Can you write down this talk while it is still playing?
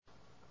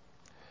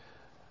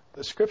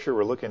The scripture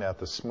we're looking at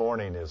this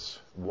morning is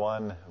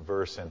one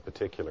verse in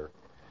particular.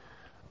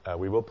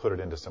 We will put it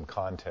into some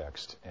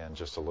context in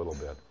just a little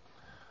bit.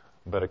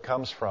 But it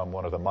comes from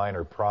one of the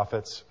minor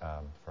prophets,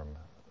 from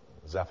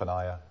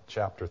Zephaniah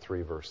chapter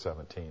 3, verse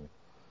 17.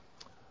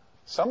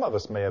 Some of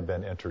us may have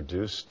been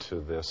introduced to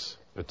this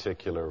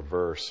particular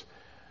verse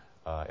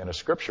in a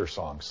scripture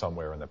song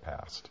somewhere in the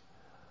past.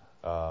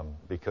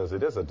 Because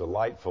it is a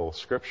delightful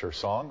scripture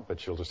song,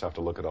 but you'll just have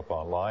to look it up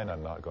online.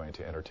 I'm not going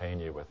to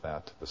entertain you with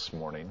that this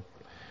morning.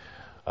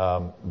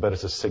 But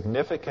it's a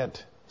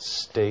significant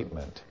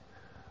statement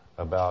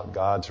about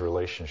God's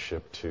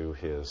relationship to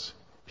His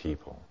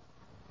people.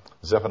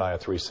 Zephaniah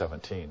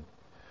 3:17.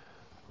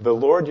 The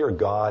Lord your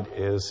God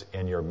is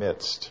in your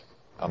midst,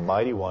 a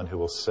mighty one who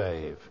will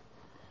save.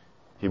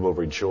 He will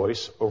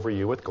rejoice over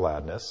you with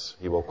gladness.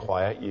 He will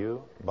quiet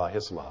you by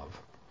His love.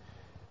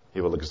 He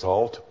will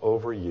exalt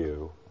over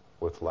you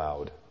with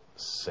loud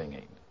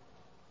singing.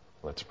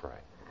 Let's pray.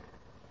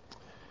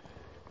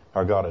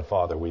 Our God and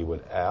Father, we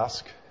would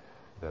ask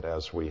that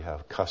as we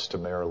have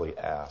customarily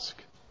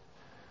asked,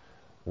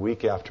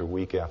 week after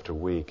week after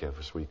week,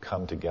 as we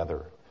come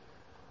together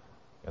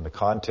in the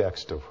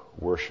context of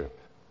worship,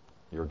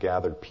 your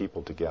gathered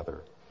people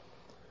together,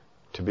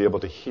 to be able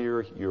to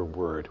hear your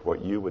word,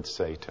 what you would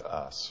say to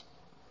us,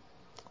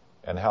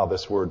 and how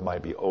this word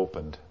might be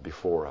opened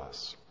before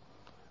us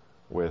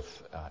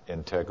with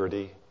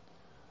integrity,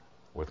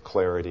 with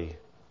clarity,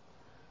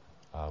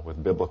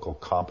 with biblical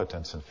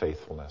competence and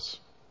faithfulness.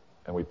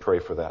 And we pray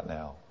for that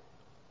now.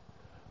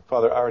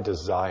 Father, our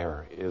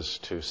desire is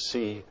to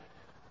see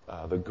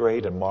the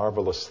great and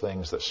marvelous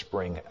things that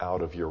spring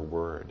out of your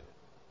word.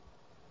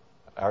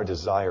 Our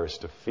desire is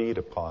to feed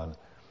upon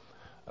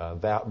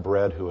that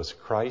bread who is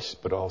Christ,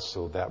 but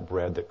also that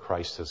bread that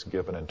Christ has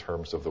given in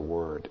terms of the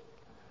word,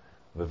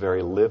 the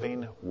very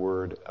living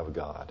word of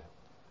God.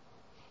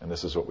 And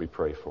this is what we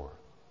pray for.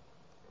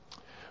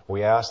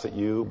 We ask that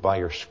you, by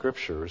your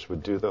scriptures,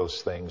 would do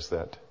those things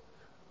that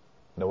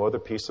no other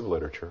piece of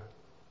literature,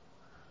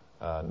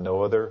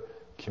 no other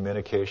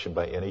communication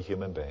by any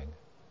human being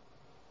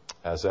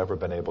has ever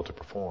been able to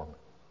perform.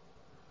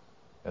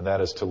 And that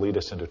is to lead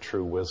us into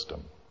true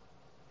wisdom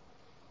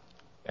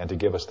and to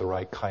give us the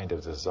right kind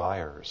of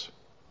desires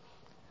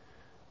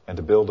and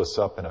to build us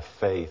up in a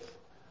faith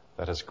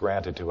that has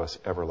granted to us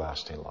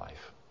everlasting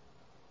life.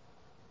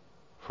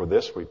 For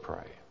this we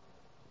pray.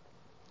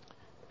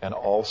 And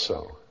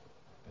also,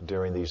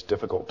 during these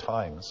difficult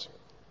times,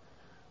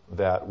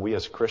 that we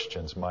as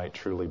Christians might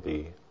truly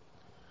be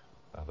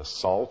the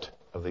salt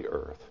of the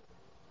earth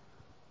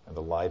and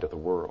the light of the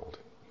world,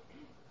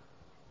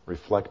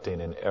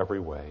 reflecting in every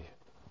way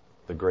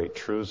the great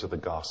truths of the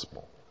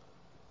gospel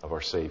of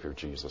our Savior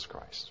Jesus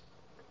Christ.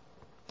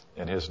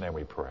 In His name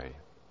we pray.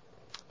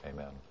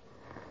 Amen.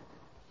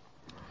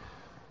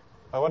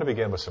 I want to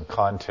begin with some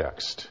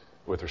context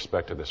with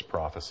respect to this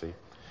prophecy.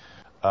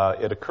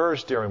 It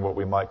occurs during what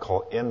we might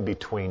call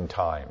in-between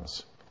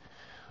times.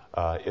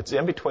 It's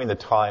in between the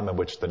time in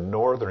which the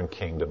northern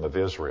kingdom of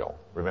Israel,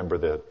 remember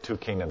the two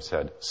kingdoms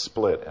had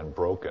split and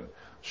broken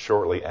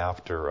shortly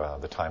after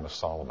the time of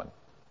Solomon.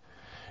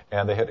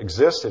 And they had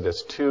existed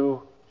as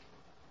two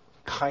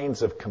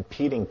kinds of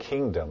competing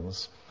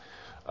kingdoms,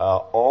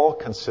 all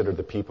considered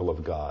the people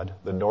of God.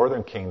 The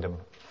northern kingdom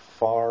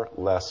far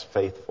less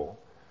faithful.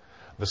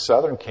 The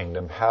southern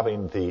kingdom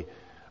having the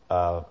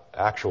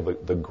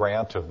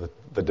grant of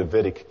the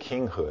Davidic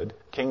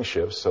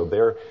kingship, so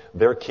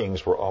their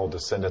kings were all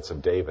descendants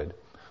of David.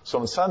 So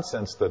in some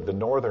sense, the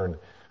northern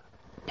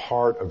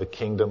part of the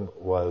kingdom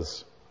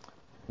was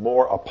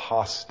more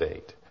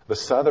apostate. The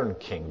southern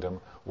kingdom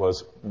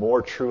was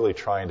more truly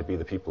trying to be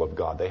the people of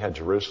God. They had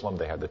Jerusalem,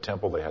 they had the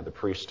temple, they had the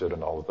priesthood,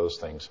 and all of those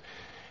things.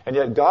 And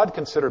yet God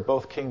considered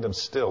both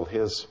kingdoms still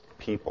His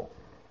people.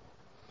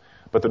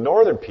 But the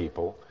northern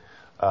people,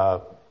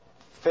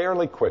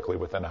 fairly quickly,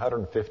 within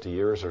 150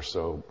 years or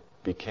so,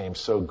 became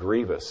so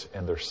grievous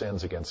in their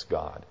sins against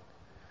God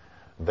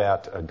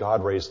that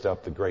God raised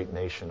up the great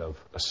nation of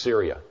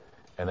Assyria.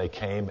 And they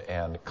came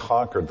and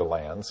conquered the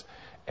lands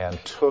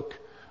and took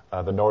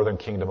the northern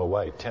kingdom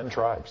away, 10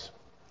 tribes,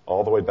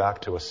 all the way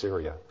back to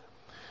Assyria,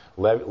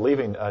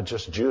 leaving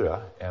just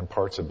Judah and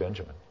parts of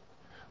Benjamin.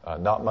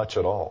 Not much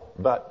at all.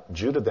 But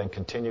Judah then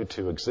continued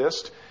to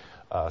exist.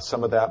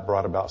 Some of that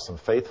brought about some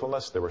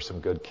faithfulness. There were some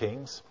good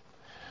kings.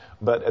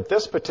 But at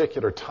this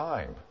particular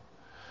time,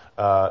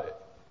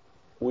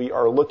 we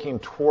are looking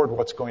toward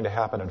what's going to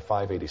happen in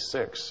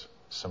 586,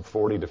 some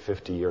 40 to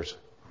 50 years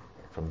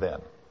from then,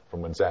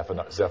 from when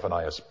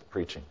Zephaniah is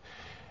preaching.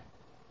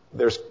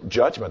 There's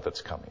judgment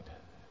that's coming.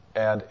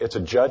 And it's a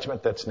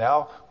judgment that's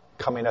now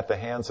coming at the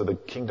hands of the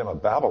kingdom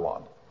of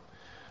Babylon.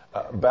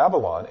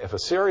 Babylon, if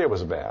Assyria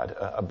was bad,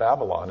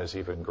 Babylon is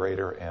even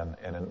greater and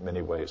in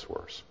many ways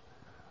worse.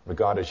 But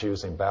God is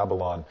using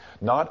Babylon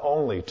not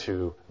only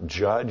to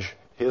judge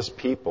His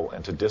people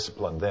and to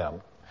discipline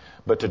them,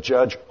 but to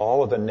judge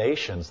all of the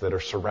nations that are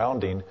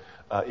surrounding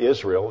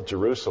Israel,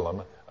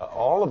 Jerusalem.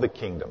 All of the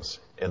kingdoms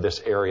in this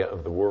area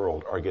of the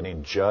world are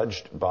getting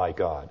judged by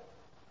God.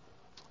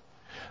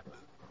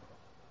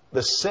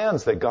 the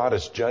sins that God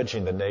is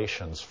judging the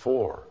nations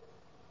for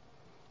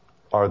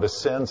are the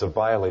sins of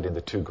violating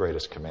the two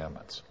greatest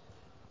commandments.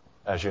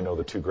 As you know,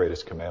 the two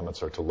greatest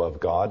commandments are to love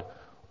God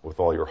with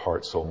all your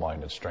heart, soul,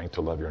 mind, and strength,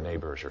 to love your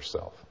neighbor as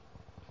yourself.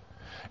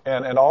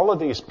 And all of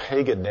these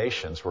pagan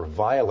nations were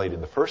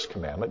violating the first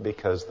commandment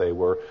because they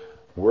were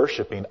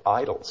worshiping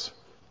idols.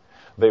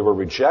 They were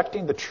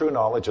rejecting the true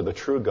knowledge of the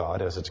true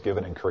God as it's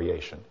given in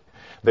creation.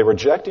 They were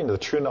rejecting the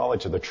true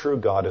knowledge of the true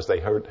God as they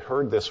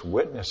heard this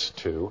witnessed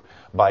to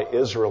by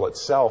Israel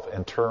itself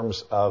in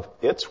terms of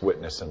its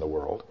witness in the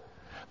world.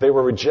 They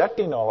were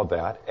rejecting all of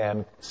that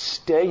and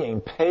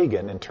staying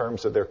pagan in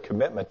terms of their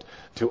commitment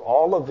to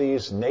all of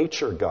these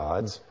nature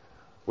gods,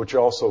 which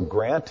also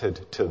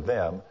granted to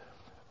them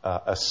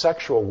a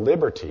sexual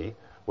liberty,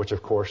 which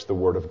of course the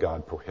Word of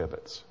God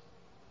prohibits.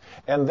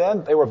 And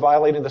then they were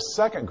violating the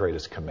second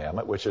greatest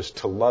commandment, which is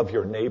to love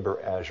your neighbor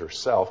as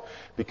yourself,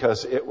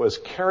 because it was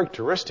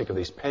characteristic of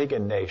these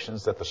pagan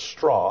nations that the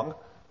strong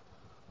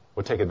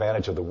would take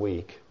advantage of the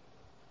weak,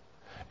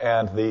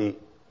 and the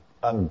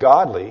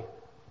ungodly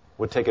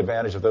would take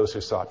advantage of those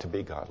who sought to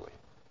be godly.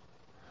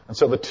 And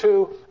so the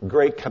two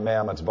great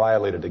commandments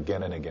violated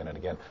again and again and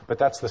again. But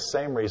that's the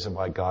same reason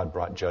why God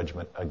brought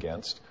judgment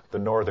against the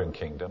northern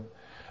kingdom.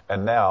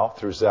 And now,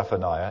 through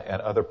Zephaniah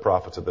and other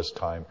prophets of this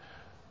time,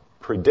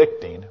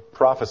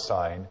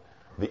 prophesying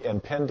the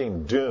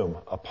impending doom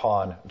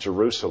upon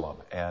Jerusalem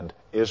and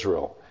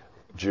Israel,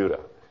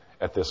 Judah,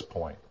 at this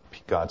point,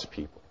 God's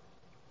people.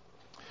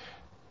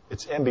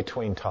 It's in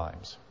between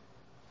times.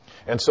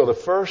 And so the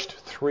first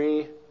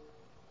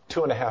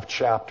 2.5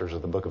 chapters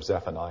of the book of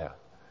Zephaniah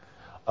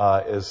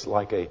is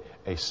like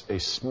a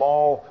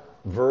small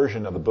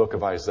version of the book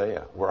of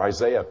Isaiah, where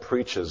Isaiah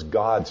preaches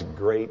God's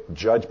great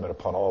judgment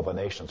upon all the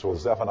nations. Well,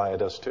 Zephaniah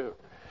does too.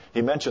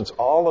 He mentions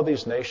all of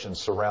these nations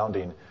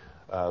surrounding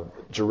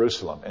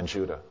Jerusalem and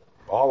Judah.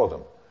 All of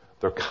them.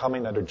 They're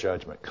coming under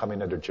judgment,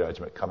 coming under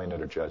judgment, coming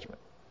under judgment.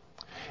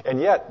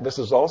 And yet, this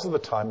is also the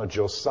time of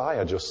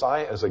Josiah.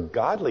 Josiah is a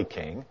godly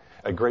king,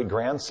 a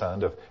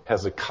great-grandson of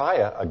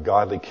Hezekiah, a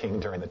godly king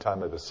during the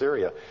time of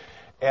Assyria.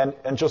 And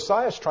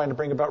Josiah is trying to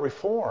bring about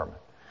reform.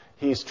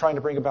 He's trying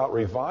to bring about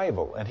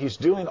revival. And he's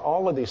doing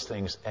all of these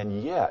things.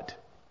 And yet,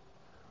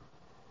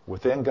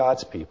 within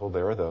God's people,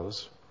 there are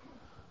those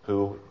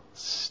who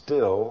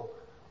still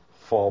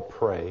fall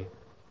prey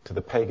to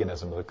the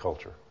paganism of the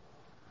culture.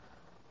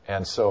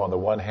 And so on the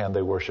one hand,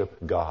 they worship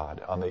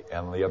God. On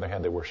the other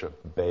hand, they worship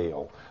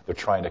Baal. They're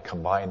trying to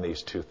combine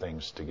these two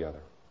things together.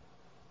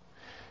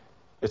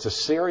 It's a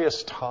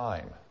serious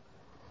time.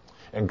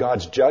 And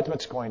God's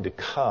judgment's going to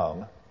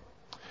come.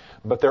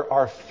 But there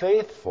are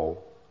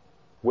faithful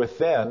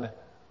within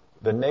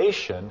the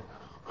nation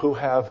who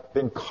have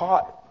been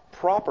caught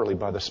properly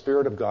by the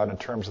Spirit of God in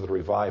terms of the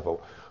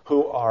revival,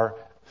 who are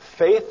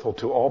faithful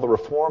to all the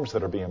reforms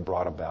that are being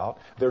brought about.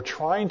 They're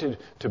trying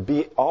to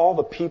be all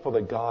the people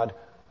of God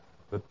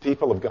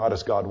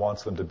as God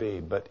wants them to be.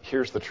 But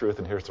here's the truth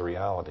and here's the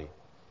reality.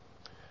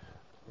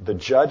 The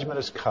judgment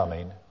is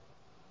coming.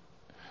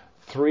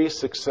 3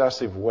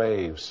 successive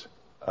waves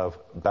of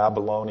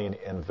Babylonian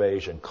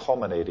invasion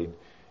culminating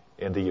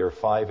in the year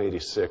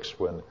 586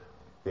 when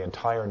the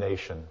entire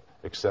nation,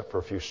 except for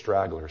a few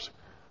stragglers,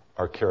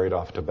 are carried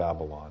off to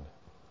Babylon.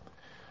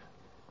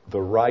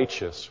 The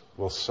righteous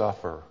will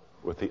suffer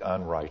with the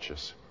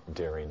unrighteous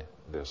during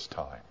this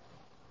time.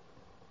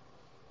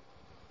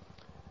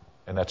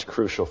 And that's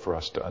crucial for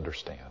us to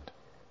understand.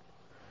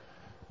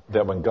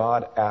 That when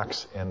God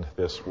acts in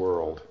this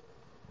world,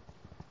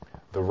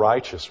 the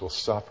righteous will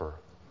suffer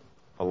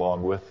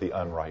along with the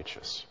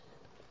unrighteous.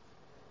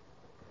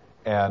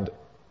 And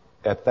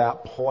at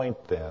that point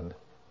then,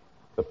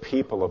 the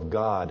people of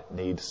God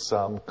need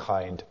some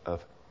kind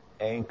of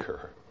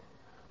anchor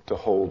to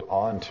hold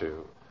on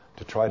to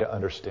try to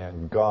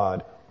understand,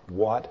 God,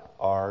 what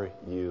are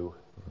you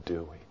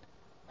doing?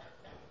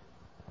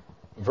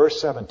 Verse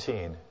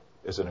 17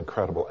 is an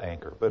incredible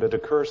anchor, but it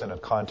occurs in a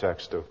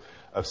context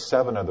of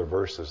 7 other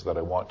verses that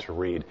I want to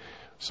read.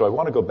 So I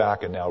want to go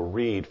back and now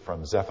read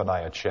from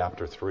Zephaniah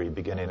chapter 3,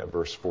 beginning at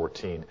verse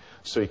 14,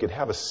 so you can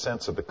have a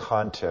sense of the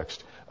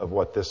context of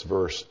what this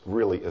verse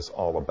really is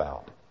all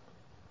about.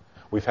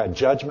 We've had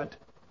judgment,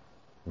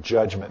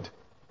 judgment,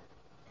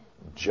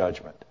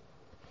 judgment.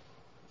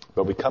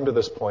 But we come to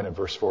this point in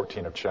verse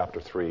 14 of chapter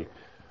 3,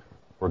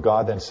 where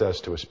God then says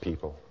to his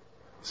people,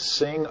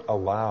 "Sing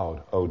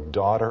aloud, O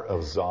daughter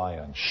of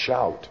Zion.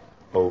 Shout,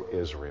 O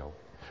Israel.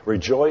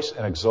 Rejoice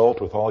and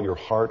exult with all your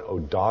heart, O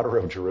daughter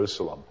of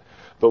Jerusalem.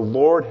 The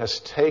Lord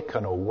has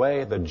taken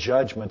away the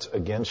judgments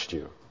against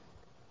you.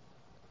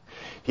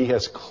 He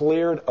has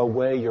cleared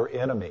away your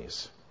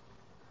enemies.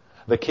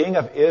 The King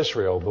of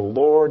Israel, the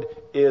Lord,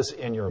 is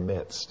in your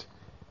midst.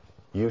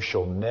 You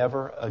shall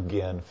never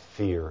again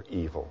fear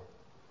evil.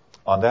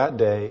 On that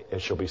day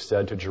it shall be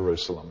said to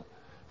Jerusalem,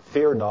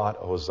 Fear not,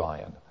 O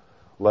Zion.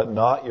 Let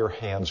not your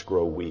hands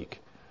grow weak.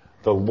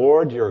 The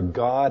Lord your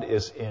God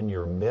is in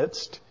your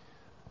midst,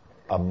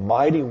 a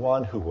mighty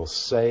one who will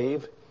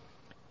save.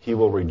 He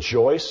will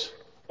rejoice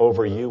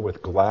over you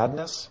with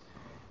gladness.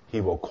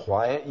 He will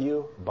quiet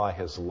you by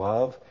His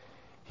love.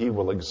 He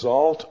will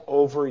exalt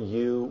over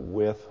you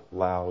with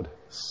loud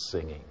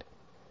singing.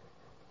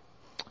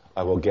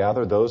 I will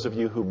gather those of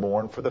you who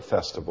mourn for the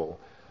festival,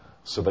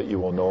 so that you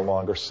will no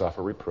longer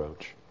suffer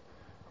reproach.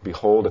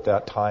 Behold, at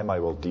that time I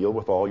will deal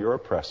with all your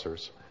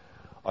oppressors.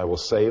 I will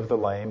save the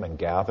lame and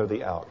gather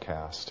the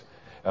outcast,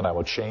 and I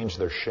will change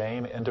their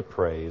shame into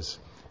praise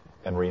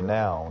and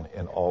renown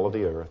in all of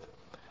the earth.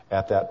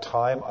 At that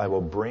time I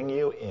will bring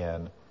you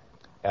in,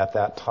 at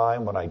that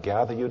time when I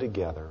gather you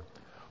together,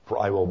 for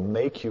I will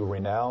make you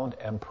renowned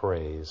and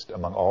praised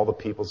among all the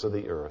peoples of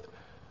the earth,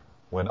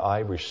 when I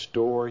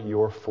restore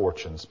your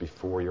fortunes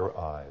before your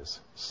eyes,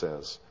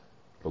 says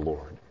the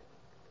Lord.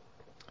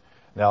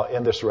 Now,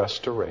 in this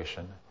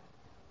restoration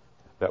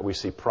that we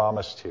see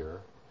promised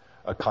here,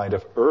 a kind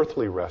of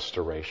earthly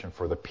restoration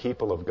for the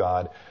people of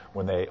God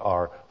when they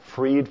are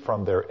freed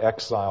from their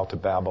exile to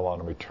Babylon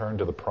and return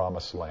to the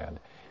promised land.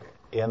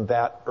 In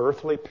that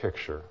earthly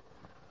picture,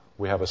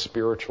 we have a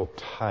spiritual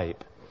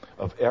type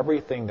of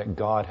everything that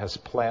God has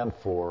planned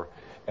for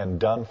and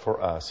done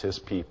for us, His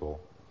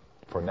people,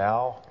 for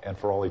now and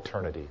for all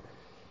eternity,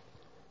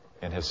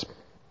 in His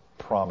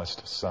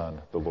promised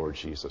Son, the Lord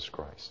Jesus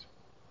Christ.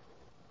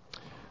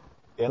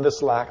 In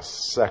this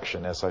last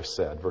section, as I've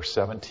said, verse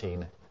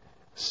 17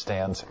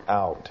 stands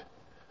out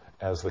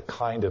as the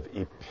kind of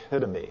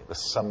epitome, the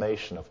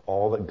summation of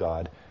all that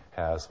God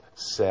has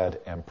said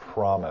and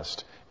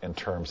promised in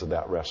terms of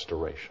that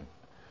restoration.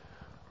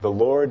 The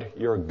Lord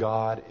your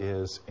God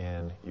is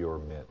in your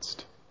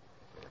midst,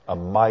 a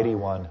mighty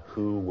one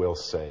who will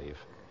save.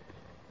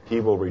 He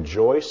will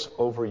rejoice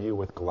over you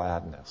with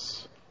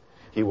gladness.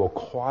 He will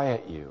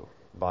quiet you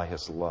by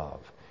His love.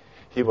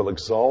 He will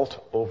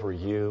exalt over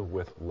you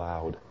with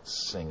loud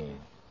singing.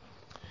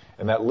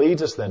 And that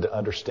leads us then to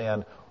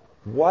understand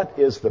what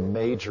is the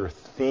major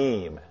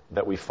theme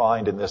that we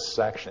find in this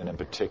section and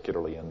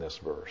particularly in this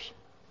verse.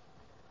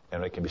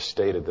 And it can be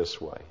stated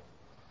this way.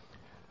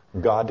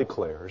 God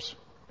declares,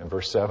 in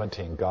verse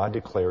 17, God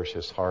declares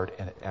His heart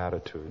and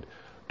attitude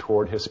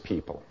toward His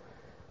people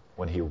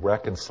when He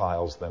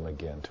reconciles them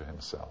again to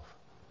Himself.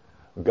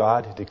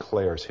 God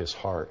declares His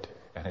heart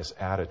and His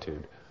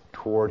attitude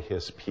toward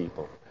His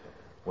people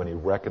when He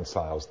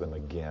reconciles them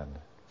again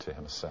to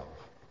Himself.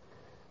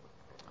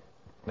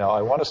 Now,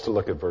 I want us to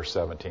look at verse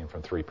 17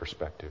 from three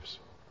perspectives.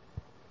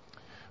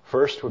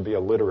 First would be a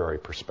literary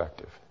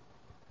perspective,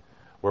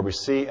 where we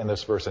see in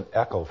this verse an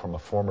echo from a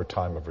former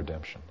time of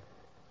redemption.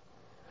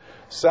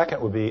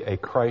 Second would be a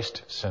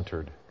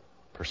Christ-centered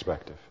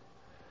perspective,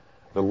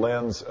 the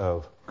lens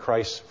of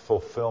Christ's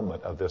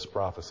fulfillment of this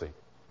prophecy.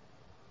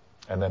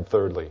 And then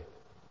thirdly,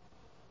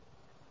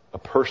 a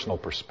personal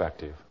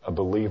perspective, a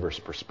believer's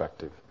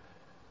perspective,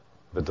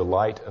 the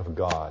delight of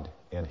God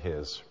in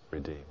His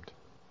redeemed.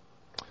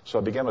 So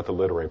I begin with the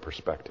literary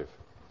perspective.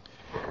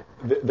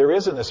 There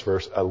is in this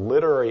verse a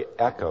literary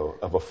echo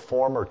of a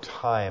former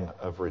time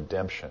of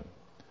redemption.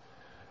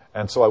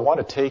 And so I want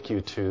to take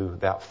you to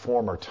that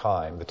former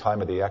time, the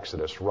time of the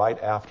Exodus, right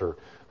after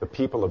the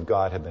people of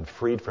God have been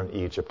freed from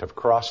Egypt, have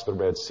crossed the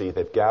Red Sea,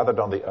 they've gathered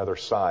on the other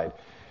side.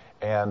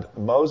 And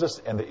Moses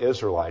and the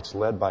Israelites,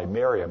 led by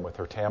Miriam with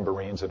her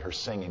tambourines and her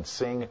singing,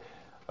 sing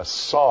a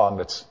song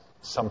that's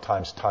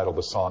sometimes titled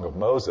the Song of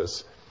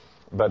Moses,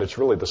 but it's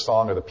really the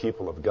song of the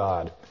people of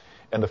God.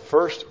 And the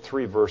first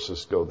three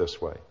verses go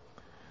this way.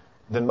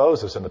 Then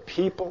Moses and the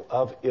people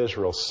of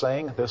Israel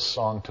sang this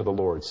song to the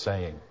Lord,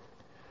 saying,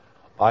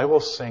 I will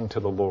sing to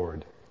the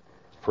Lord,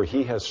 for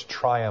He has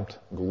triumphed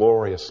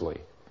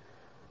gloriously.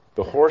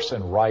 The horse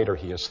and rider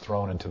He has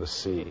thrown into the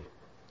sea.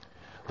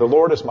 The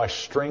Lord is my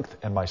strength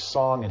and my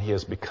song, and He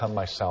has become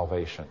my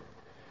salvation.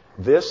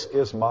 This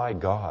is my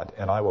God,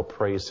 and I will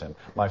praise Him,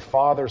 my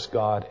Father's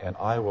God, and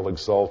I will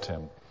exalt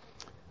Him.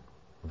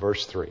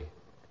 Verse 3.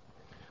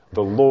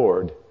 The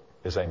Lord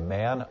is a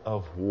man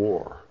of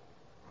war.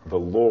 The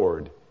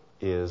Lord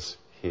is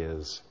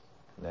His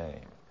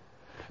name.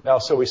 Now,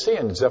 so we see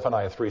in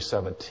Zephaniah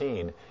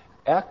 3:17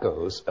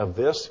 echoes of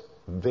this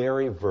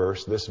very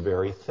verse, this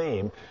very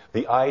theme,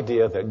 the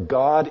idea that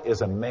God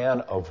is a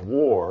man of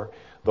war,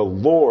 the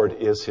Lord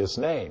is His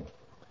name.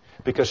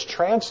 Because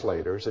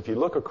translators, if you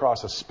look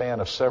across a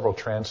span of several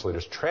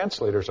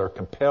translators are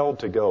compelled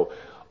to go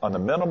on the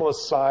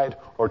minimalist side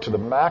or to the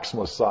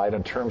maximalist side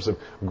in terms of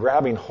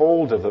grabbing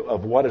hold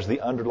of what is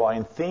the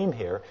underlying theme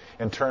here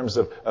in terms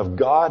of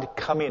God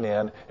coming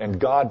in and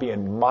God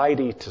being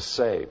mighty to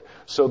save.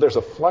 So there's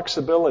a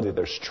flexibility,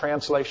 there's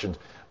translation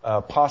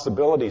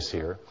possibilities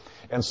here.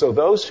 And so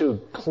those who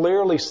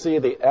clearly see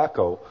the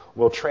echo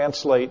will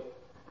translate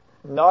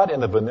not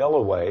in the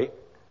vanilla way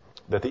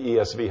that the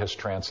ESV has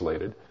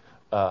translated,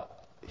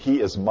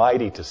 He is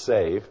mighty to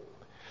save,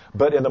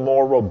 but in the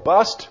more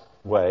robust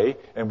way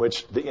in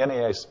which the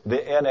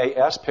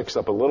NAS picks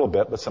up a little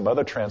bit, but some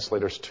other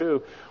translators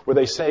too, where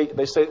they say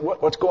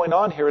what's going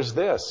on here is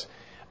this.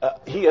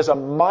 He is a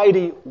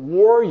mighty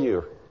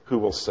warrior who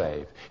will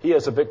save. He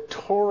is a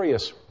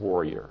victorious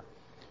warrior,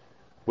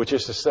 which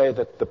is to say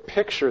that the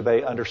picture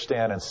they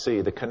understand and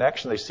see, the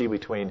connection they see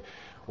between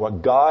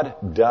what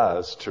God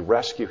does to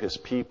rescue his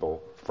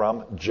people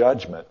from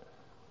judgment,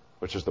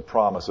 which is the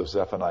promise of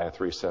Zephaniah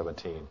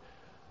 3:17,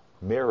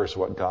 mirrors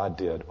what God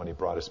did when he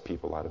brought his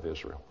people out of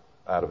Israel,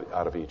 out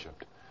of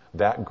Egypt.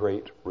 That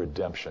great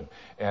redemption.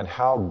 And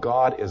how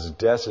God is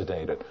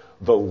designated.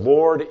 The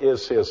Lord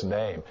is his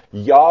name.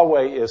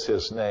 Yahweh is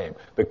his name.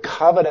 The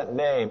covenant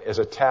name is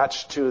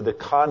attached to the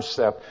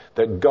concept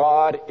that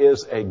God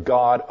is a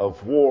God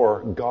of war.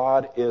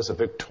 God is a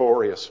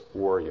victorious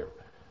warrior.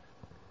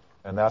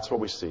 And that's what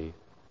we see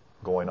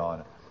going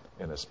on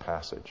in this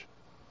passage.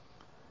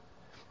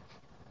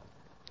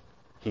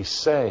 He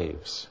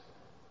saves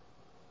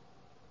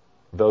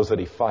those that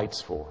he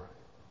fights for.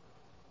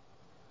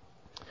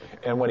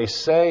 And when he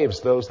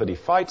saves those that he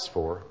fights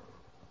for,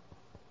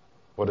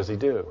 what does he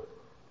do?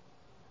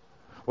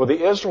 Well,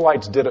 the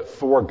Israelites did it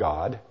for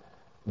God.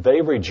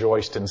 They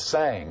rejoiced and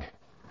sang.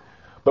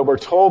 But we're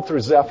told through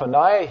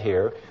Zephaniah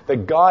here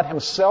that God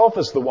himself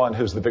is the one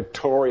who's the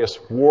victorious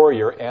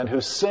warrior and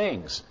who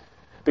sings.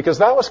 Because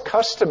that was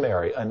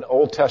customary in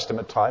Old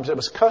Testament times. It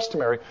was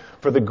customary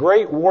for the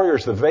great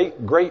warriors, the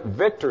great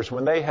victors,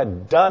 when they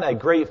had done a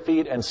great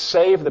feat and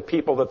saved the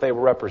people that they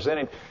were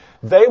representing,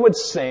 they would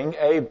sing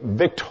a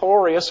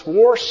victorious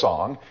war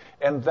song,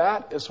 and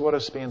that is what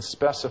is being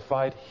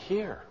specified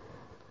here.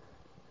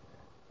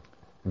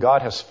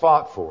 God has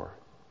fought for.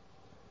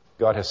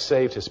 God has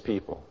saved his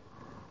people.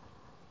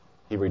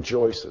 He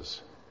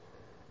rejoices,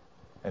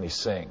 and he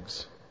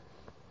sings.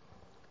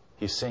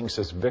 He sings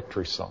his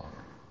victory song.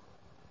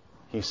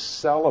 He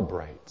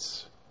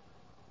celebrates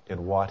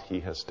in what he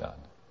has done.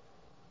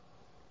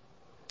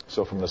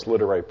 So from this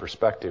literary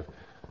perspective,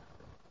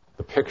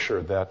 the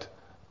picture that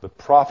the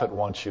prophet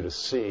wants you to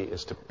see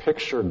is to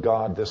picture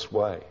God this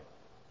way.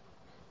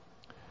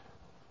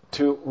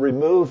 To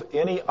remove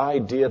any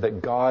idea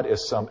that God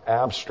is some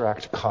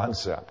abstract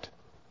concept.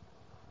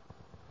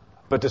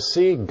 But to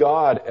see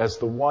God as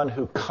the one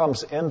who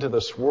comes into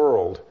this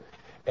world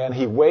and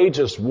he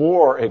wages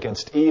war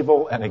against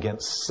evil and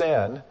against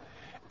sin.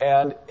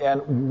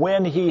 And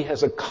when he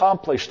has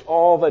accomplished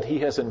all that he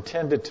has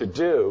intended to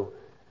do,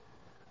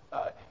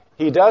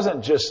 he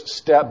doesn't just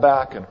step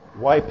back and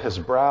wipe his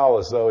brow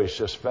as though he's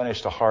just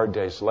finished a hard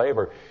day's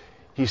labor.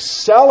 He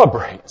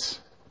celebrates.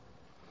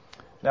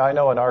 Now, I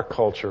know in our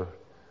culture,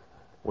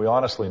 we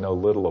honestly know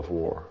little of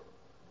war.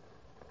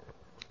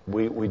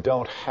 We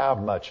don't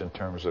have much in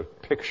terms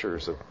of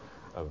pictures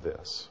of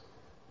this.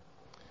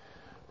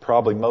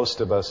 Probably most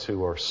of us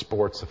who are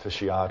sports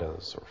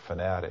aficionados or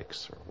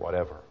fanatics or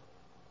whatever,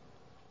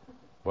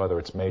 whether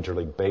it's Major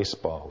League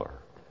Baseball or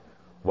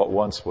what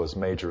once was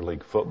Major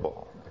League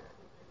Football,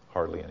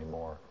 hardly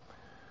anymore.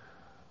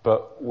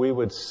 But we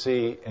would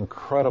see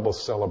incredible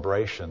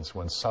celebrations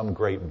when some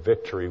great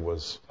victory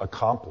was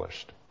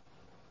accomplished.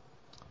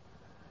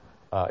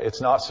 It's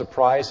not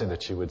surprising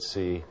that you would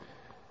see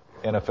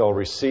NFL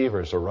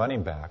receivers or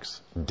running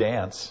backs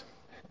dance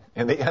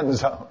in the end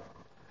zone.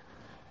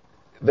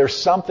 There's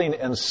something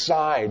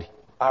inside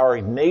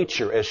our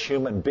nature as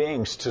human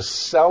beings to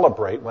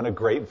celebrate when a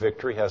great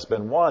victory has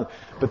been won.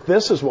 But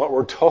this is what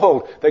we're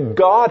told that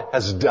God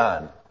has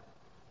done.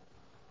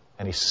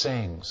 And he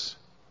sings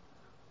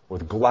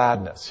with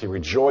gladness. He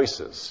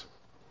rejoices.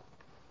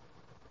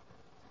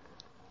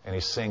 And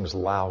he sings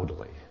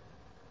loudly.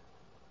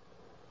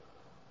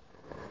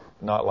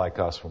 Not like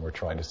us when we're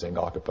trying to sing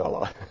a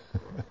cappella.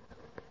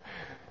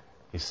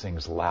 He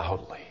sings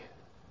loudly.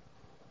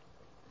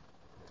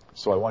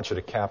 So I want you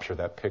to capture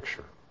that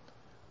picture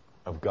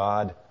of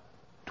God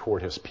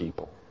toward his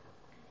people.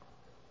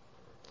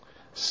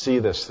 See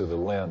this through the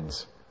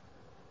lens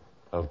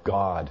of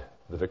God,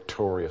 the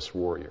victorious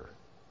warrior.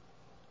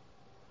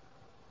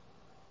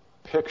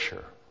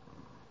 Picture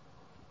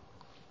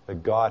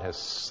that God has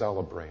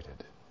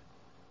celebrated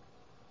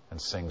and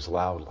sings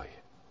loudly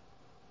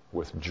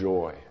with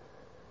joy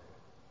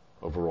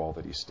over all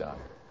that he's done.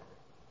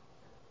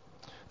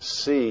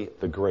 See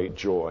the great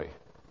joy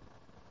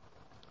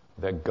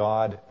that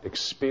God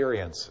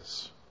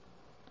experiences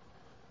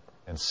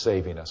in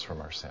saving us from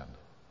our sin.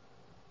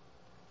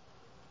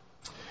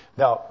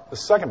 Now, the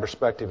second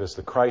perspective is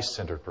the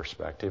Christ-centered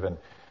perspective. And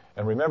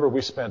remember,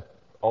 we spent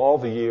all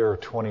the year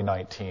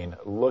 2019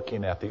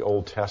 looking at the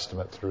Old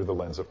Testament through the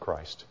lens of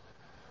Christ.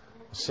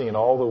 Seeing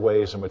all the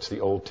ways in which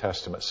the Old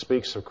Testament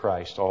speaks of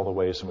Christ, all the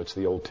ways in which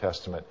the Old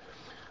Testament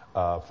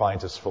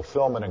finds its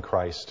fulfillment in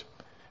Christ.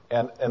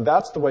 And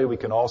that's the way we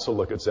can also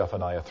look at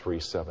Zephaniah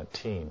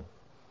 3:17.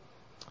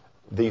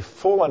 The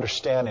full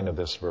understanding of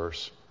this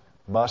verse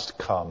must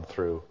come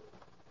through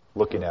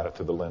looking at it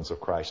through the lens of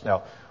Christ.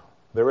 Now,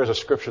 there is a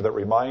scripture that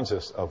reminds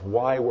us of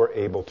why we're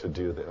able to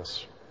do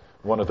this.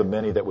 One of the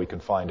many that we can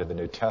find in the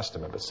New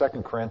Testament. But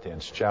 2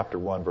 Corinthians chapter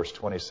 1, verse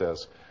 20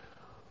 says,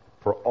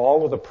 "For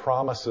all of the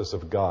promises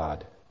of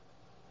God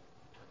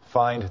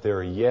find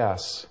their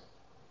yes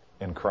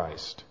in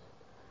Christ.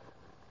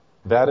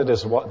 That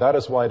is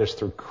why it is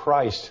through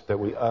Christ that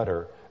we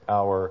utter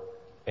our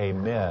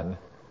amen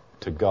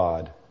to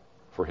God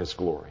for his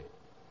glory."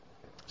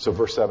 So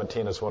verse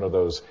 17 is one of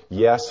those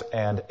yes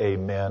and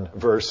amen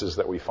verses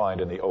that we find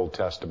in the Old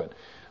Testament.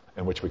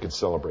 in which we can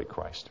celebrate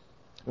Christ.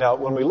 Now,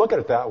 when we look at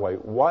it that way,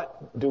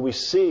 what do we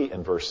see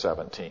in verse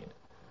 17?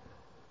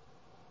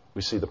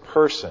 We see the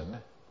person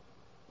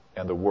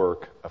and the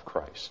work of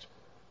Christ.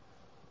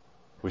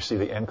 We see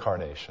the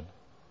incarnation,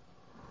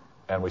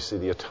 and we see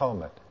the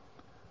atonement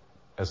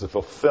as the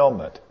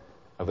fulfillment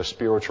of the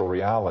spiritual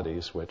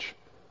realities which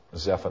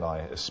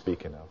Zephaniah is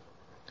speaking of.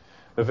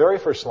 The very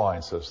first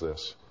line says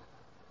this: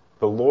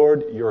 "The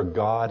Lord your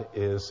God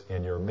is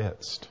in your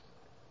midst."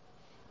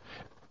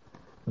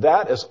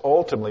 That is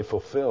ultimately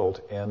fulfilled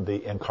in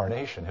the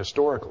incarnation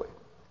historically.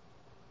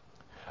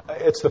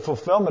 It's the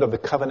fulfillment of the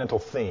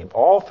covenantal theme.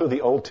 All through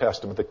the Old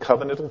Testament, the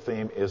covenantal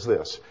theme is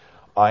this: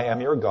 I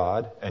am your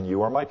God, and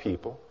you are my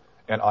people,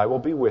 and I will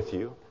be with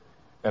you,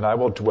 and I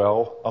will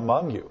dwell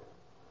among you.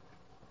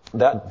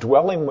 That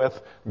dwelling with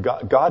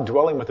God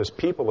dwelling with his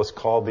people is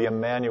called the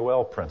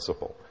Emmanuel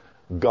principle.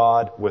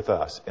 God with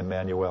us,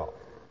 Emmanuel.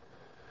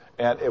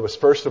 And it was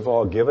first of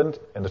all given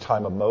in the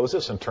time of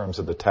Moses in terms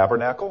of the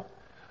tabernacle.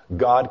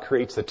 God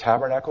creates the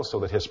tabernacle so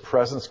that his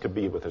presence could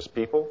be with his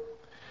people.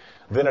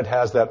 Then it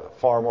has that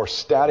far more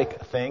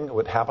static thing,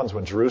 what happens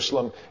when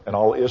Jerusalem and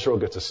all Israel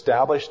gets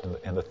established,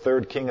 and the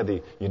third king of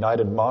the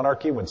united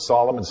monarchy, when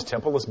Solomon's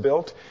temple is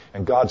built,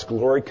 and God's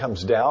glory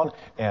comes down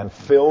and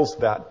fills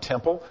that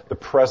temple, the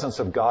presence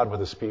of God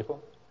with his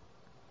people.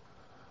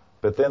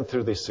 But then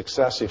through the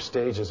successive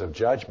stages of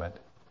judgment,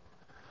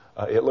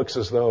 it looks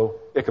as though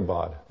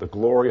Ichabod, the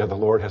glory of the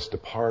Lord, has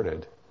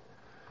departed.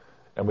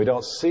 And we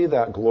don't see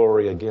that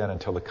glory again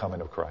until the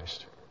coming of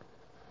Christ.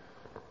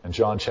 In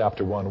John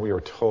chapter 1, we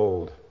are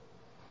told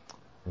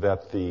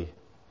that the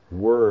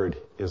Word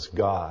is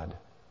God.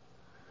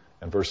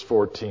 In verse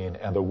 14,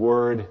 and the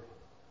Word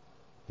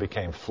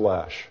became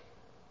flesh.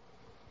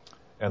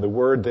 And the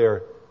word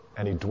there,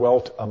 and he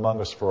dwelt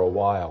among us for a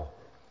while,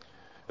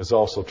 is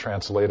also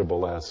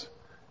translatable as,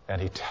 and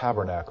he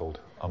tabernacled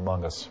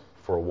among us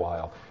for a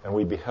while. And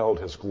we beheld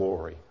his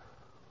glory.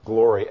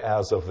 Glory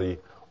as of the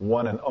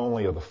one and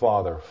only of the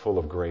Father, full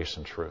of grace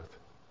and truth.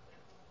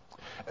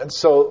 And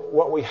so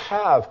what we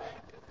have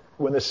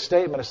when this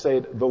statement is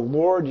saying, the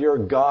Lord your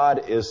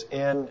God is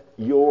in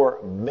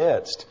your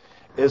midst,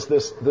 is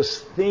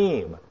this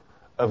theme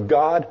of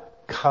God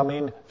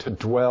coming to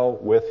dwell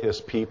with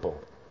his people.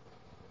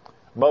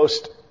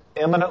 Most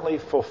eminently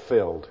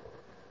fulfilled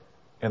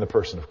in the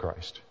person of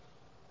Christ.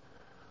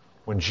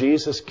 When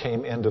Jesus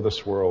came into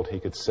this world, he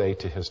could say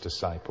to his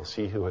disciples,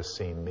 he who has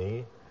seen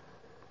me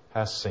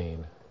has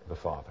seen the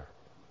Father.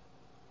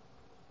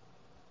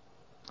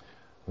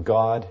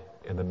 God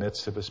in the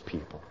midst of his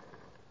people,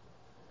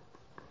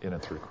 in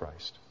and through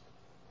Christ.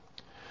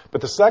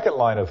 But the second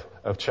line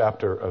of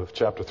chapter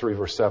 3,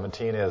 verse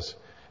 17 is,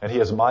 and he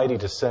is mighty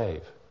to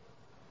save.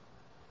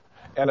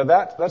 And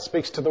that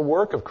speaks to the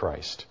work of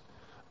Christ.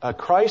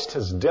 Christ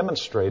has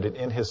demonstrated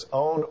in his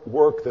own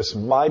work this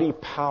mighty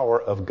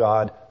power of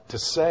God to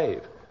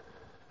save.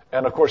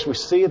 And of course, we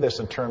see this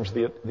in terms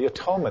of the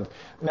atonement.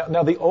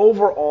 Now, the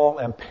overall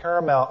and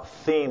paramount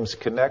themes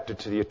connected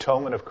to the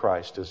atonement of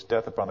Christ, his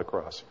death upon the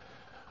cross,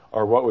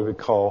 are what we would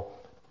call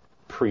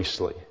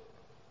priestly.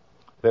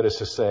 That is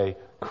to say,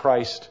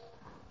 Christ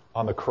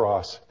on the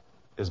cross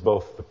is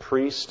both the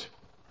priest,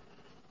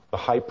 the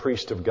high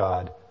priest of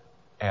God,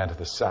 and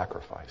the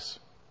sacrifice.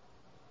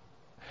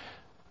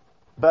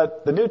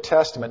 But the New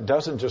Testament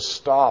doesn't just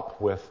stop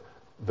with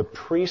the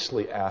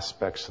priestly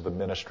aspects of the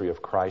ministry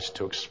of Christ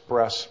to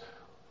express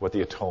what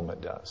the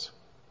atonement does.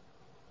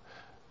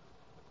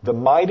 The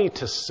mighty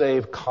to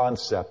save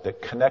concept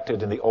that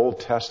connected in the Old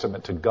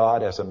Testament to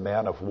God as a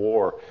man of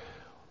war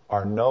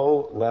are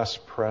no less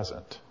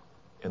present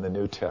in the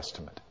New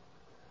Testament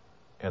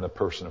in the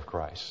person of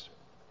Christ.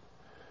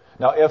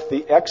 Now, if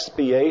the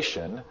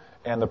expiation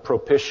and the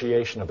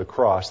propitiation of the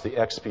cross, the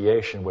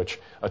expiation which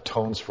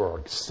atones for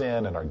our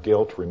sin and our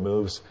guilt,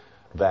 removes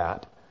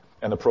that,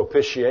 and the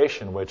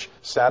propitiation which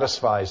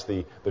satisfies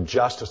the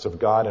justice of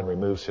God and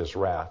removes his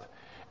wrath,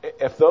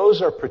 if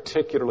those are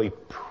particularly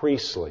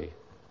priestly,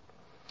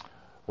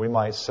 we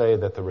might say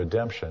that the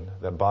redemption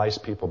that buys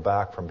people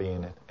back from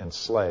being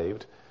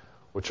enslaved,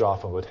 which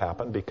often would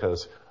happen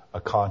because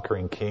a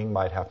conquering king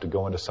might have to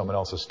go into someone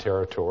else's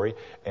territory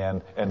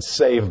and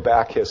save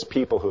back his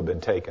people who have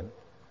been taken.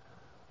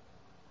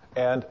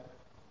 And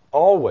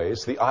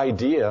always the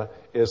idea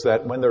is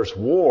that when there's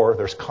war,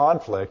 there's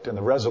conflict, and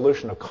the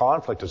resolution of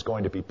conflict is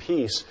going to be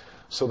peace.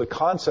 So the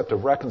concept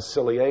of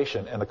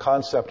reconciliation and the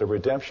concept of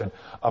redemption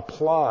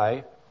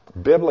apply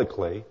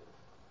biblically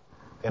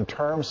in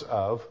terms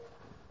of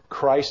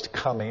Christ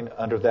coming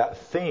under that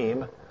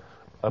theme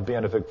of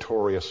being a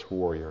victorious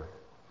warrior.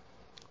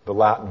 The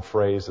Latin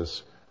phrase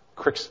is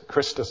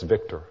Christus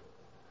Victor.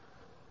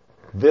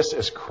 This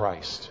is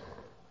Christ.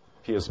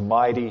 He is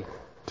mighty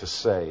to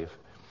save.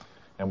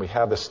 And we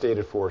have this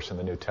stated for us in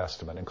the New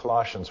Testament. In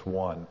Colossians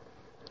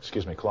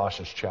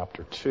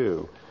chapter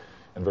 2,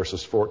 in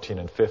verses 14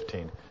 and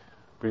 15,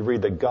 we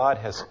read that God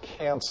has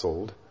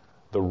canceled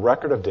the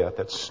record of debt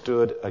that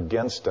stood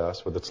against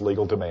us with its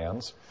legal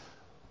demands.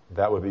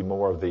 That would be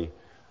more of the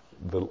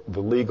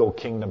the legal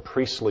kingdom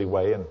priestly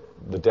way, and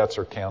the debts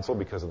are canceled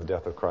because of the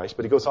death of Christ.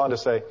 But he goes on to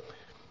say,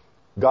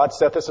 God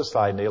set this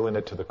aside, nailing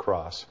it to the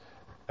cross.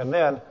 And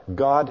then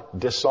God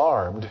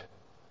disarmed,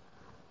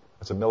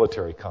 that's a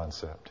military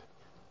concept,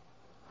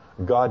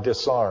 God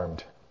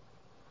disarmed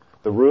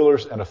the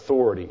rulers and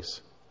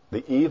authorities,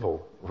 the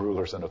evil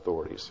rulers and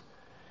authorities,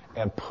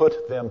 and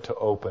put them to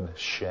open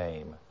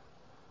shame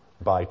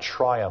by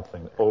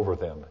triumphing over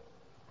them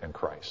in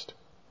Christ.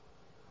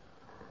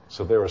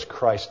 So there is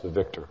Christ the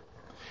victor.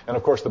 And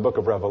of course, the book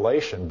of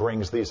Revelation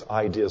brings these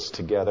ideas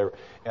together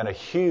in a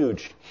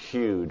huge,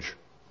 huge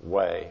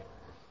way.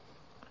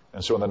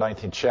 And so in the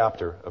 19th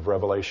chapter of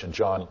Revelation,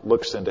 John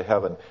looks into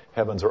heaven.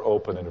 Heavens are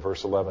open, and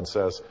verse 11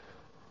 says,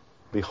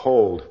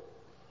 "Behold,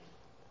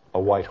 a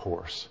white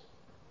horse."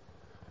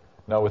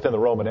 Now, within the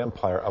Roman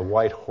Empire, a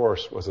white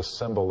horse was a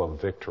symbol of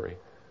victory.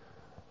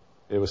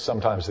 It was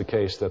sometimes the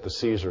case that the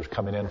Caesars,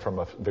 coming in from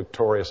a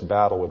victorious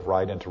battle, would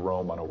ride into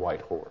Rome on a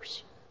white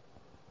horse.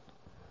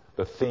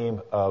 The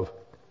theme of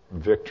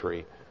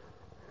victory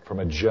from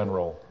a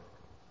general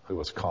who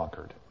was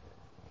conquered.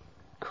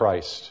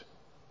 Christ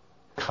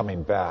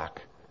coming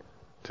back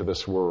to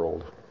this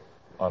world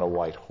on a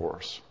white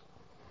horse.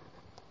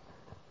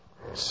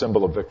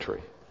 Symbol of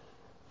victory.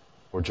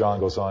 Where John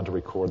goes on to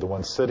record, the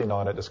one sitting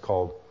on it is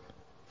called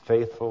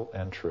Faithful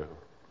and True.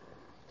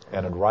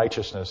 And in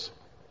righteousness,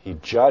 he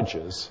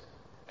judges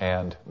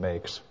and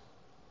makes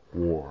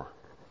war.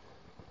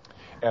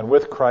 And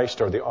with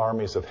Christ are the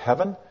armies of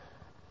heaven,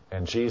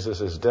 and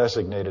Jesus is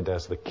designated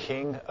as the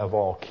King of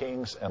all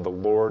kings and the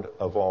Lord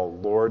of all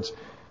lords.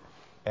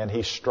 And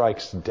he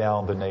strikes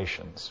down the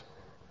nations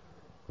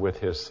with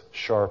his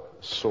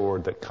sharp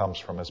sword that comes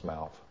from his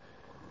mouth.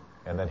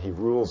 And then he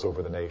rules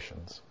over the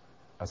nations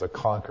as a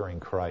conquering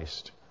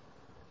Christ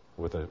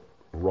with a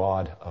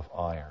rod of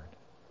iron.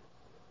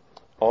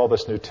 All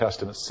this New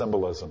Testament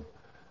symbolism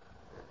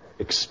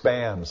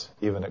expands,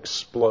 even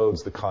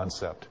explodes the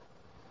concept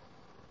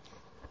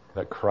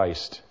that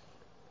Christ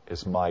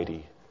is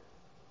mighty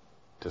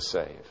to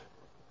save.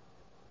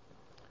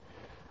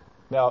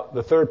 Now,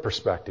 the third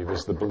perspective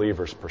is the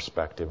believer's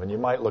perspective. And you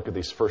might look at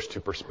these first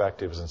two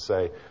perspectives and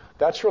say,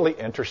 that's really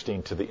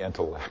interesting to the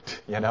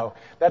intellect.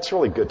 That's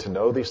really good to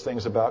know these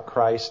things about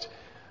Christ.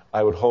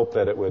 I would hope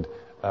that it would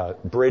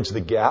bridge the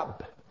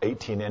gap,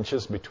 18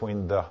 inches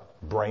between the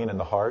brain and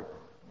the heart,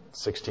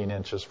 16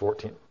 inches,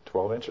 14,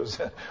 12 inches,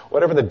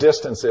 whatever the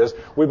distance is.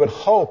 We would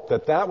hope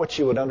that which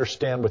you would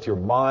understand with your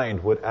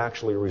mind would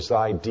actually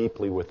reside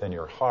deeply within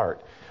your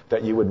heart,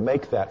 that you would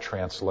make that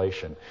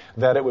translation,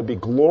 that it would be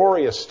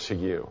glorious to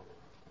you,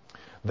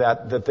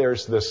 that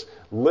there's this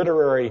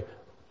literary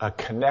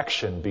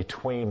connection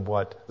between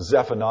what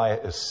Zephaniah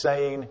is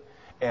saying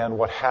and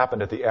what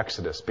happened at the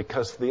Exodus,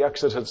 because the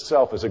Exodus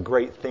itself is a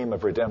great theme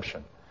of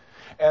redemption.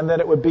 And that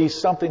it would be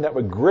something that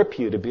would grip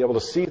you to be able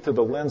to see through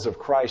the lens of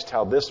Christ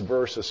how this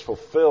verse is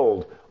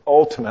fulfilled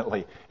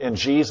ultimately in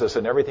Jesus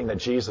and everything that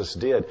Jesus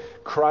did.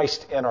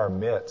 Christ in our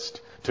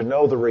midst. To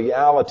know the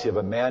reality of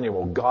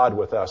Emmanuel, God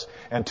with us,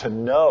 and to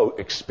know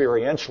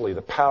experientially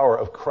the power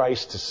of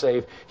Christ to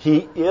save.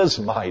 He is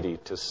mighty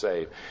to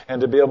save.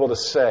 And to be able to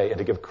say and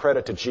to give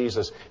credit to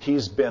Jesus,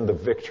 He's been the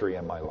victory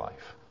in my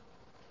life.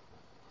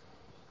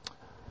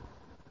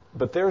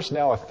 But there's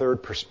now a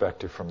third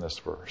perspective from this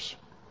verse.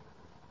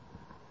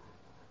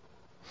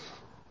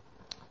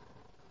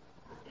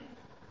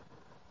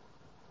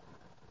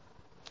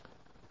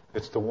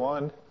 It's the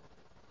one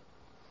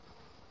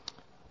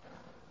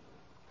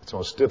it's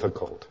most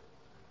difficult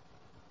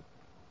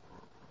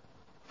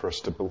for us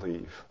to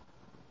believe.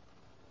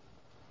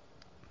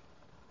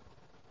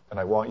 And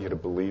I want you to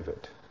believe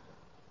it.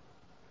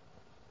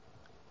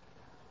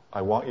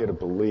 I want you to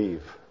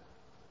believe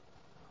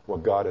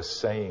what God is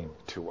saying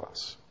to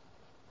us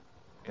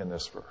in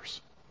this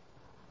verse.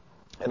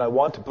 And I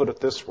want to put it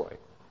this way.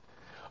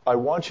 I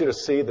want you to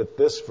see that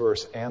this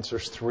verse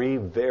answers three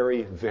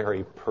very,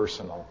 very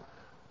personal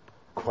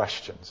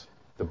questions.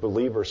 The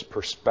believer's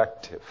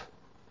perspective.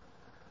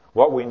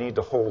 What we need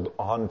to hold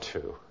on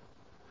to.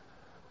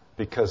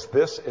 Because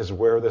this is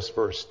where this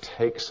verse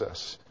takes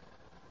us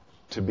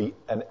to be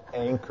an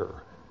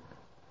anchor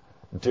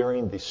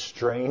during the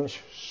strange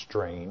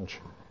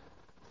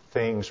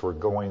things we're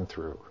going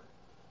through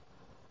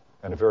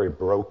in a very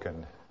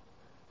broken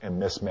and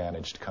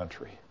mismanaged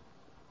country.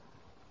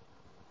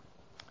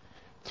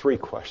 Three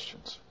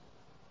questions.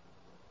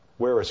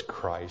 Where is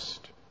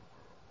Christ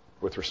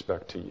with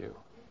respect to you?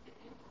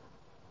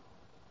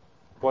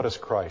 What has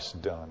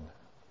Christ done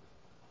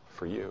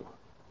for you?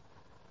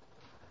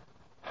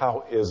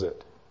 How is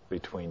it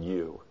between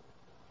you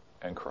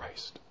and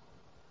Christ?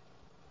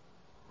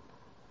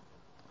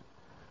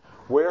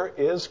 Where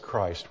is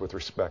Christ with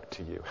respect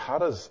to you? How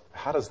does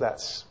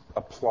that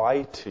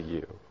apply to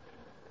you?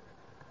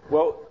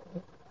 Well,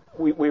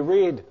 we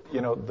read,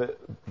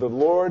 the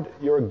Lord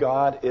your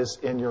God is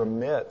in your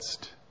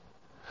midst.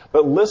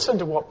 But listen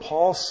to what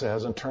Paul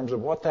says in terms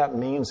of what that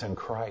means in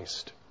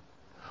Christ.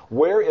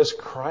 Where is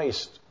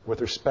Christ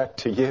with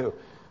respect to you?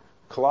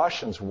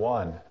 Colossians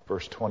 1,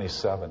 verse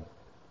 27.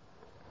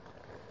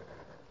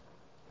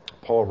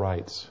 Paul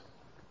writes,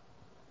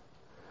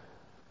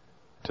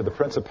 to the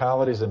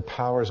principalities and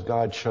powers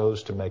God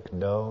chose to make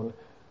known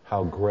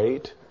how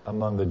great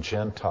among the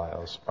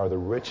Gentiles are the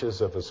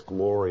riches of his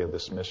glory of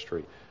this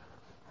mystery,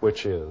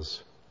 which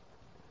is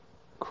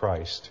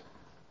Christ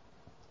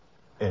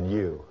in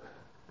you,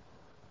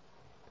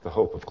 the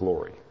hope of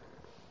glory.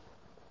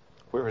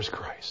 Where is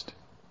Christ?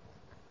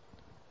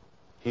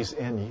 He's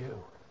in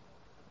you.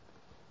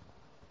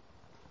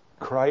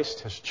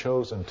 Christ has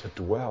chosen to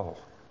dwell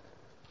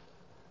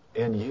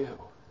in you.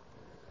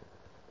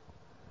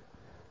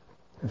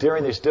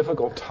 During these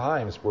difficult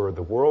times where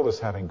the world is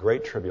having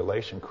great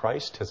tribulation,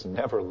 Christ has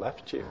never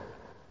left you.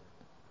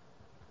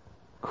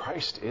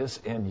 Christ is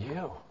in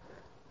you.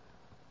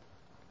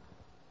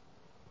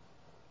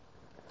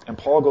 And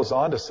Paul goes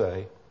on to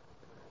say,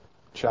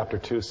 chapter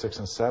 2, 6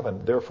 and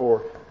 7,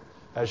 therefore,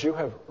 as you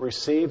have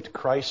received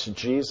Christ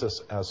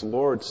Jesus as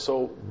Lord,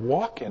 so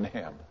walk in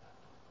him,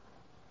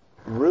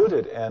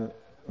 rooted and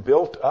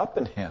built up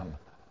in him,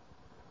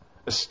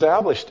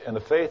 established in the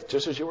faith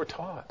just as you were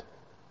taught.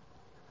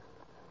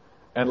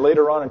 And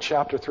later on in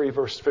chapter 3,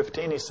 verse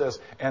 15, he says,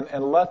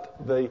 and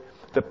let the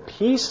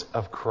peace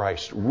of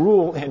Christ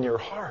rule in your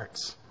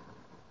hearts.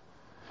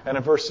 And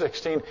in verse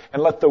 16,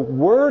 and let the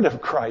word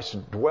of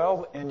Christ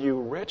dwell in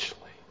you richly.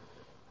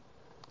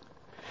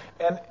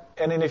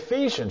 And in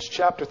Ephesians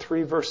chapter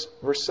 3, verse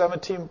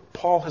 17,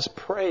 Paul has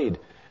prayed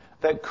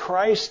that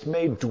Christ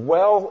may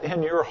dwell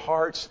in your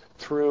hearts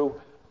through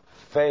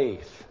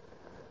faith.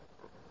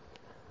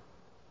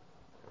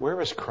 Where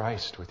is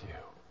Christ with you?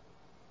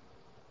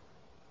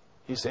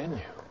 He's in you.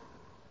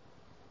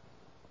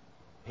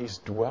 He's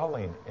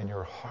dwelling in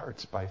your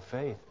hearts by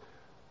faith.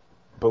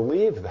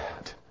 Believe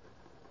that.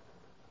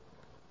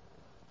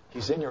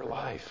 He's in your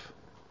life.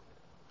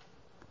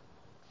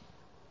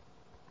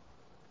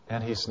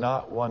 And he's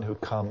not one who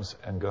comes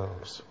and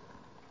goes.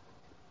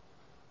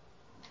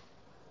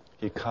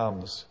 He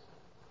comes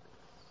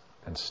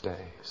and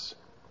stays.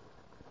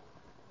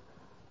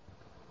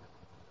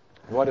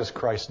 What has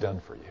Christ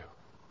done for you?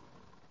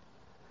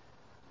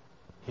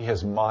 He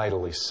has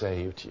mightily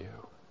saved you.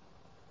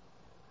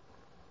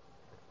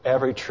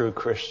 Every true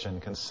Christian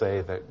can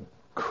say that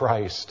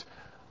Christ,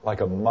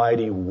 like a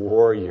mighty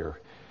warrior,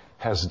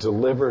 has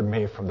delivered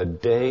me from the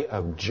day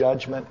of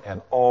judgment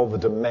and all the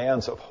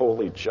demands of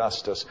holy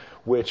justice,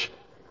 which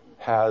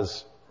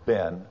has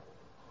been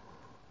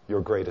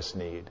your greatest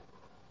need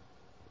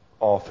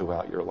all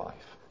throughout your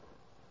life.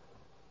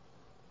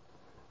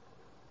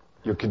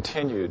 Your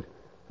continued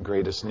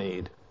greatest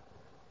need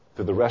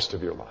through the rest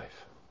of your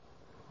life.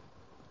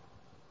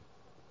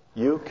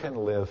 You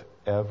can live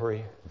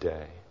every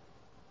day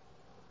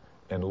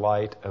in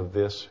light of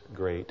this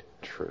great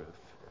truth.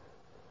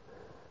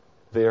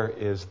 There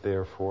is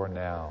therefore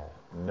now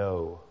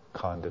no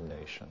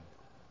condemnation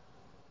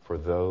for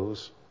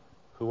those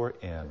who are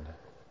in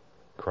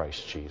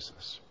Christ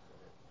Jesus.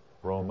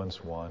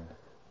 Romans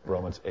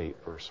 8,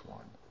 verse 1.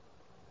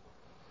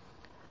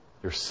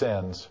 Your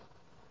sins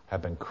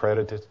have been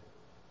credited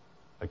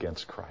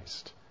against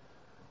Christ.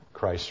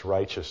 Christ's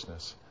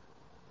righteousness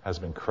has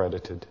been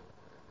credited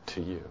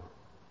to you.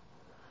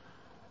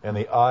 In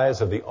the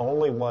eyes of the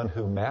only one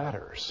who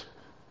matters,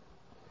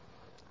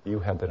 you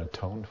have been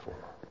atoned for.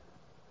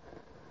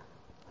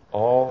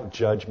 All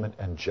judgment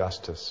and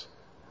justice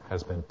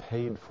has been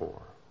paid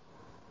for.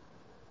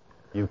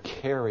 You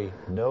carry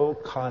no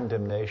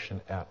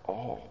condemnation at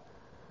all.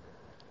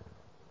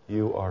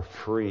 You are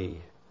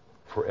free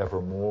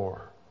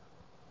forevermore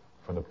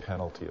from the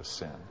penalty of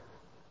sin.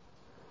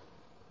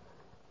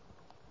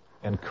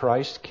 And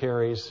Christ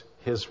carries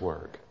his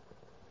work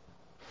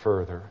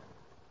further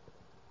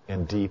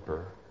and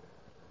deeper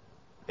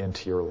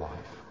into your life,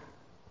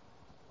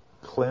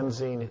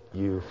 cleansing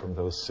you from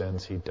those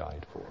sins he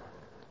died for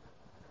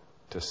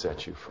to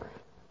set you free.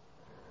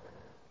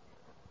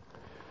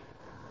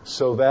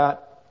 So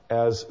that,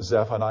 as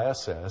Zephaniah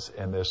says,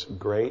 in this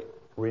great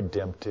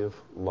redemptive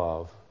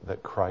love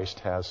that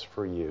Christ has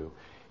for you,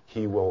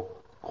 he will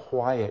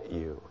quiet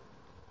you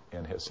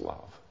in his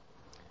love.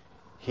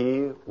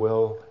 He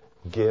will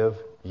give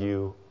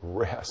you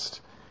rest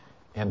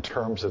in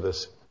terms of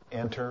this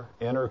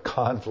inner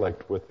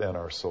conflict within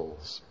our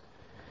souls.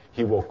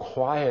 He will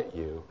quiet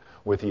you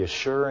with the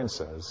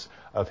assurances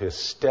of his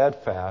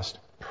steadfast,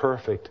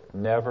 perfect,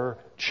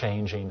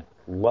 never-changing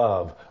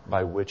love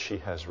by which he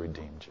has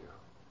redeemed you.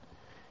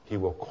 He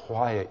will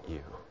quiet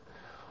you,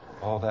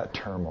 all that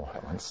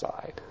turmoil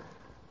inside,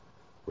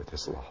 with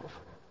his love.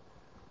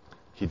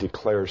 He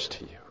declares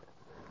to you,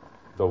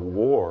 the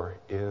war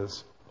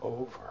is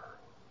over,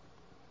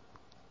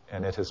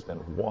 and it has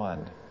been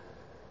won.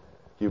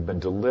 You've been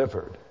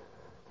delivered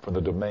from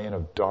the domain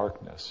of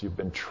darkness. You've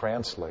been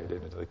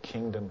translated into the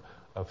kingdom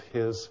of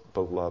his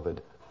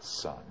beloved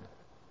Son.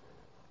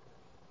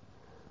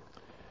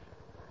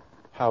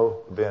 How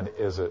then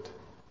is it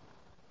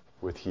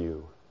with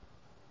you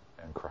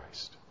and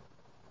Christ?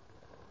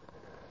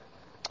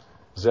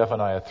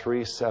 Zephaniah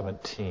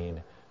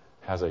 3:17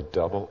 has a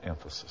double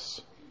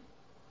emphasis.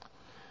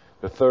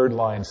 The third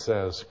line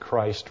says,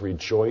 Christ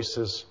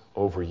rejoices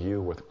over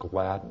you with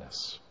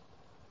gladness.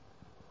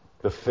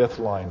 The fifth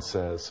line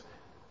says,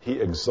 He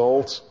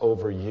exults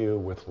over you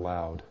with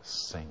loud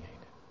singing.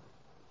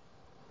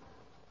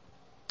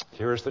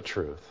 Here's the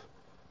truth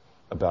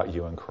about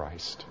you and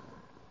Christ.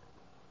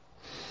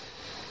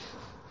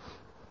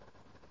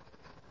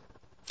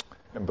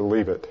 And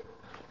believe it.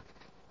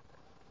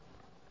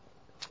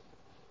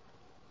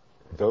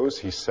 Those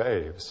He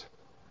saves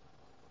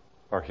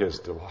are His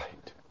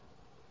delight.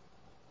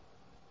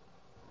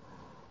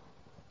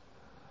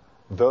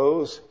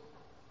 Those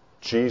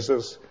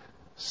Jesus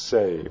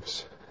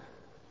saves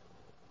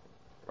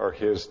are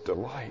His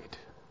delight.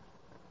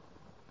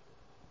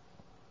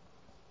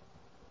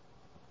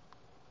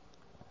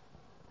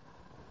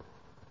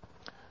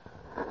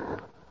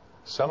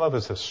 Some of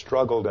us have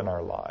struggled in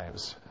our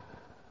lives,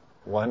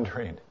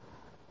 wondering,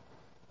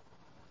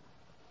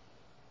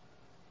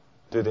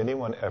 did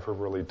anyone ever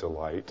really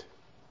delight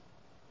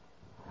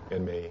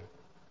in me?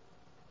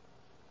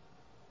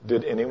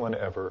 Did anyone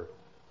ever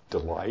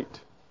delight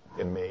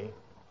in me?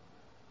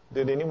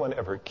 Did anyone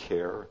ever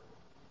care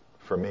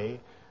for me?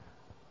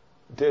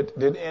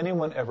 Did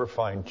anyone ever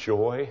find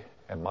joy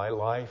in my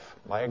life,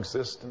 my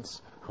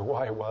existence, who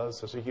I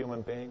was as a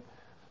human being?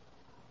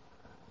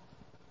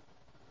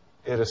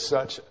 It is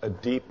such a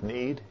deep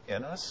need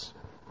in us.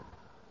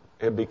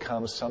 It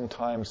becomes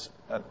sometimes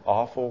an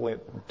awful,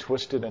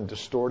 twisted and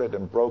distorted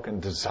and broken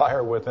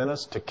desire within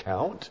us to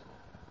count,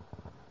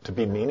 to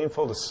be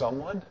meaningful to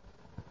someone,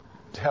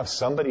 to have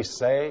somebody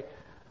say,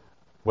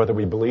 whether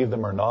we believe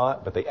them or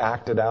not, but they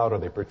act it out or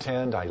they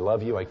pretend, I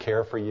love you, I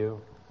care for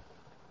you.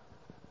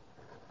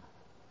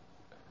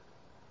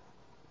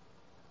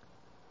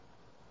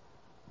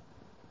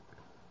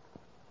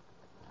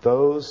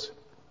 Those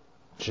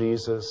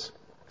Jesus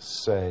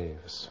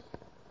saves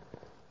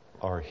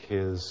are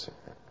His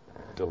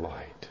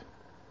delight.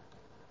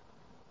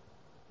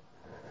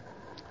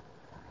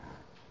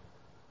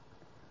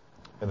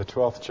 In the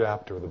 12th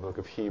chapter of the book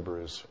of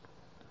Hebrews,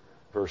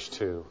 verse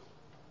 2,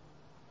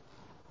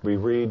 we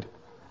read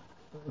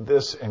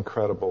this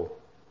incredible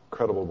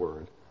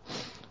word.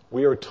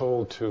 We are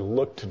told to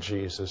look to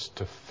Jesus,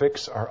 to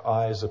fix our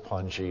eyes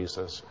upon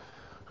Jesus,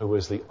 who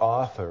is the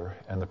author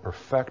and the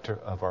perfecter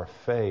of our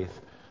faith,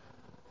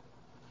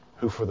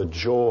 who for the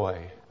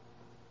joy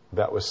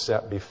that was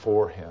set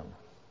before Him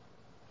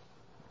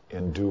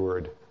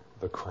endured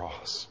the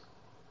cross.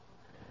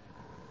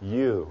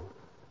 You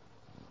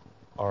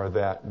are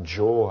that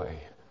joy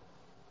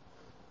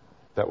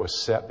that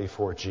was set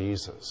before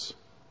Jesus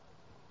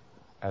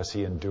as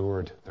He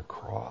endured the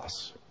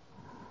cross.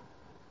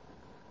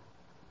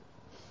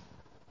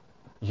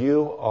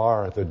 You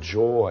are the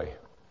joy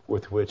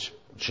with which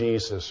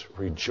Jesus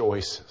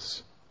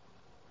rejoices.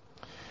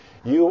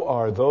 You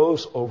are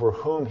those over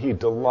whom He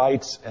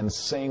delights and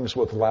sings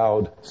with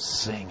loud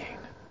singing.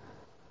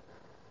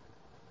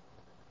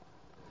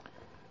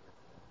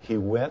 He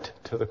went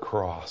to the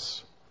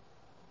cross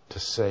to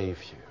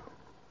save you.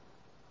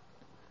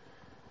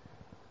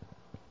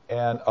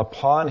 And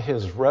upon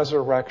His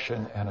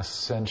resurrection and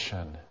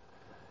ascension,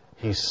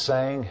 He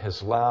sang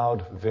His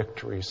loud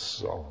victory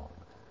song,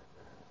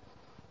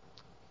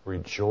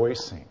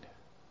 rejoicing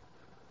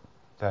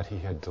that He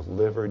had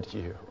delivered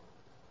you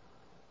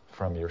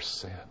from your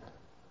sin.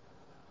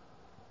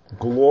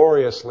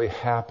 Gloriously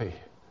happy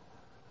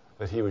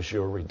that He was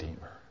your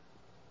Redeemer.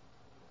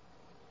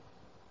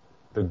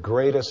 The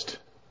greatest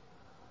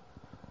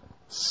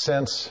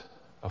sense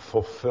of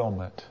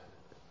fulfillment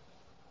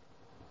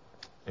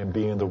in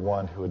being the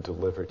one who had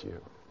delivered you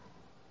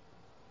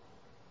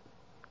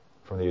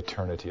from the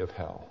eternity of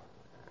hell.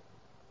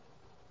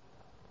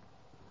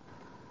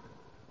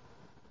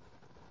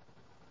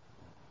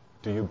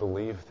 Do you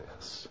believe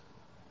this?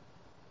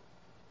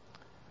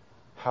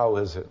 How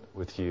is it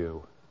with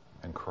you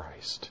and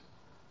Christ?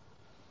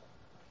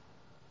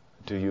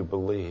 Do you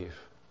believe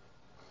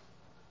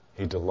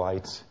He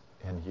delights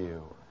in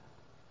you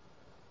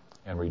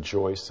and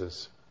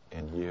rejoices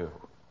in you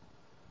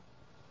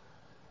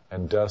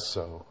and does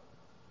so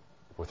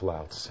with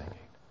loud singing?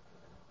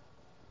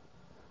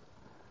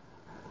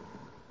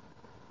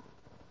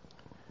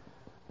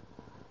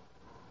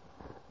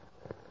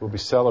 We'll be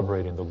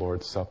celebrating the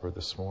Lord's Supper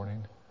this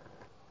morning,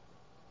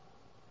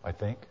 I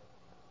think.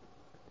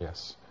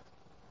 Yes.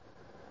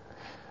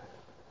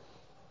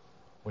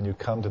 When you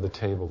come to the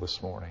table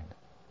this morning,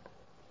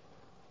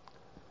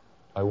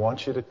 I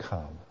want you to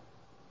come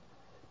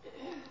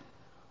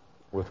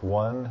with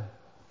one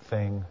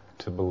thing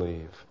to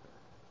believe.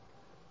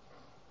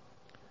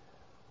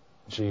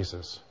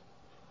 Jesus,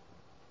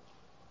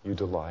 you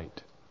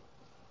delight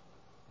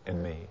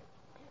in me.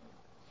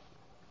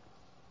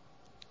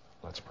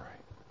 Let's pray.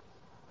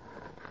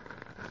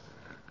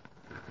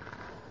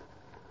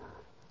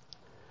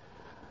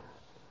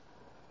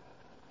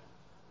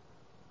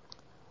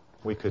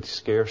 We could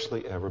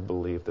scarcely ever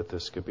believe that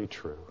this could be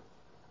true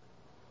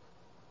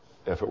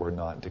if it were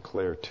not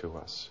declared to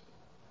us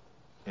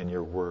in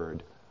your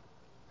word,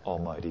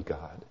 Almighty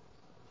God,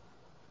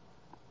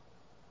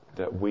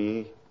 that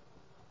we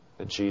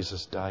that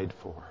Jesus died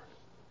for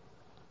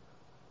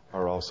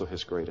are also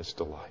His greatest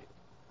delight.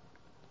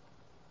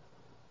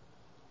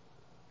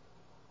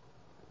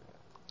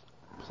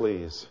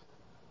 Please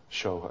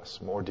show us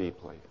more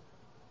deeply.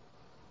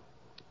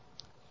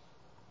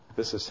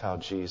 This is how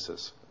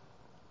Jesus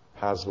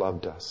has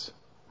loved us,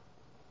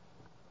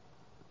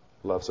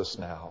 loves us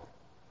now,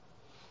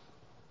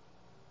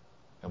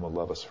 and will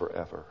love us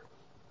forever.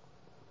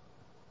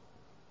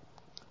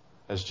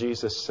 As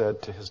Jesus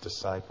said to His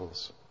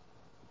disciples,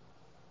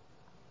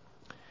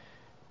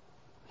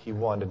 He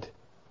wanted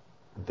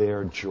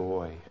their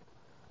joy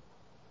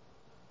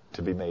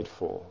to be made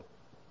full.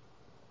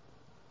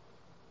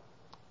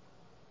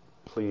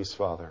 Please,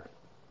 Father,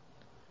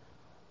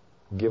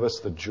 give us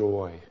the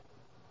joy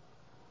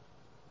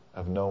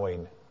of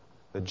knowing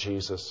that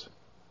Jesus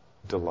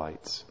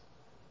delights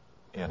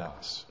in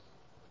us.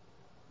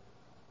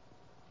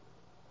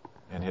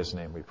 In His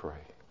name we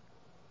pray.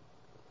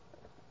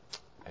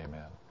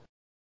 Amen.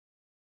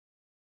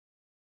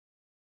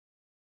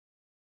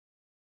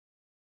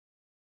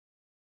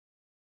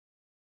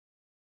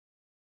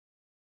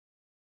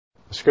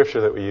 The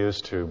scripture that we use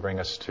to bring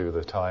us to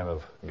the time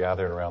of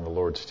gathering around the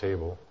Lord's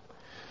table,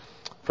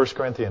 1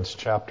 Corinthians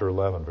chapter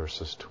 11,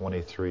 verses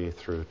 23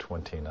 through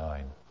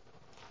 29.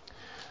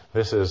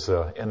 This is,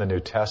 in the New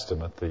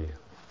Testament, the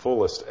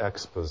fullest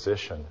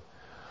exposition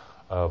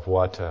of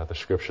what the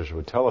Scriptures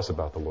would tell us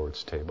about the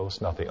Lord's table.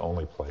 It's not the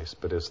only place,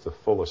 but it's the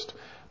fullest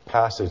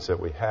passage that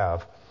we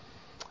have.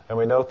 And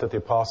we note that the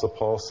Apostle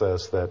Paul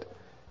says that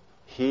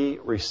he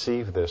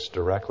received this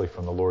directly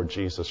from the Lord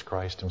Jesus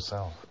Christ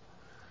Himself.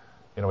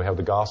 You know, we have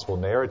the gospel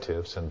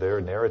narratives, and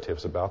their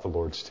narratives about the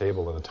Lord's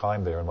table and the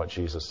time there and what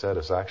Jesus said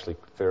is actually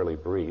fairly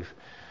brief.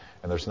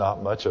 And there's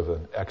not much of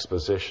an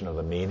exposition of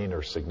the meaning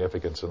or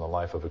significance in the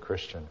life of a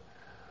Christian.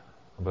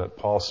 But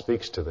Paul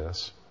speaks to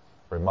this,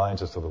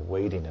 reminds us of the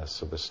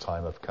weightiness of this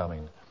time of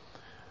coming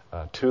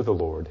to the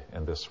Lord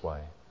in this way.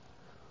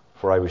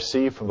 For I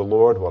received from the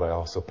Lord what I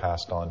also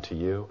passed on to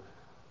you.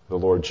 The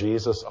Lord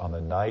Jesus, on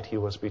the night He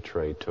was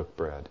betrayed, took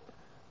bread.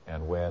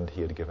 And when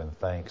He had given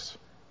thanks,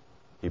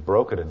 He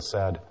broke it and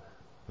said,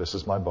 "This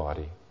is my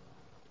body,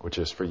 which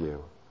is for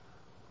you.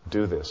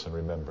 Do this in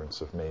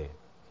remembrance of me."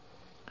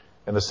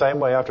 In the same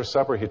way, after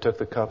supper, He took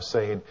the cup,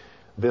 saying,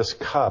 "This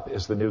cup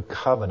is the new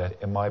covenant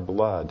in my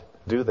blood.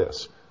 Do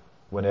this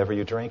whenever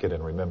you drink it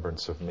in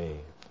remembrance of me.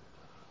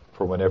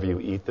 For whenever you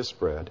eat this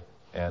bread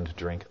and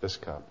drink this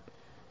cup,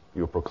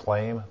 you will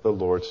proclaim the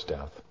Lord's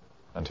death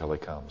until He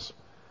comes.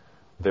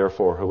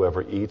 Therefore,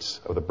 whoever eats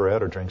of the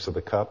bread or drinks of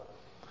the cup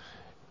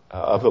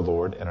of the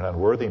Lord in an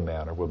unworthy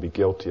manner will be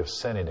guilty of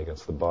sinning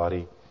against the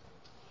body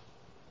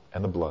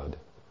and the blood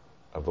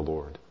of the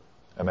Lord.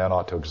 A man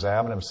ought to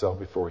examine himself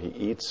before he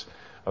eats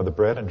of the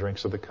bread and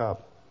drinks of the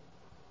cup.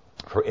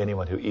 For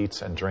anyone who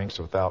eats and drinks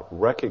without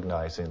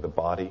recognizing the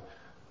body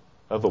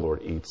of the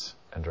Lord eats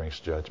and drinks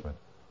judgment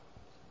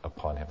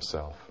upon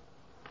himself."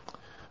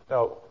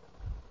 Now,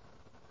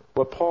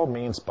 what Paul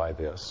means by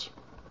this,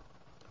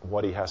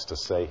 what he has to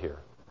say here,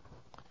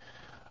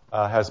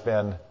 has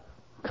been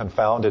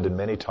confounded in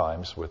many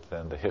times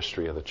within the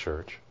history of the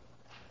church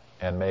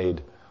and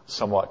made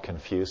somewhat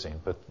confusing.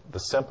 But the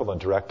simple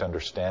and direct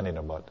understanding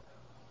of what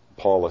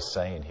Paul is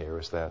saying here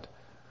is that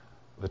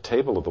the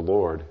table of the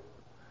Lord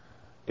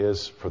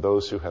is for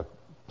those who have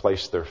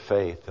placed their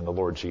faith in the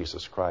Lord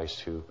Jesus Christ,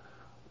 who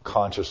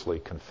consciously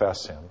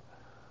confess Him,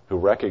 who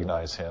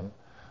recognize Him,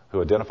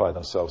 who identify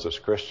themselves as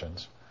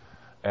Christians,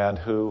 and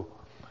who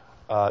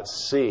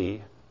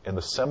see in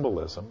the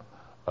symbolism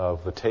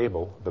of the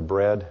table, the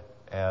bread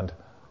and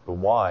the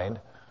wine,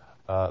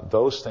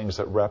 those things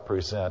that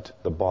represent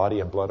the body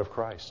and blood of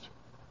Christ.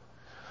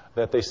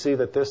 That they see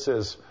that this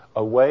is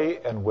a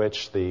way in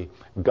which the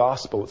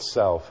gospel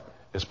itself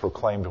is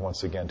proclaimed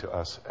once again to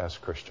us as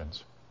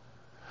Christians.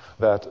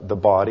 That the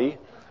body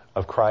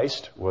of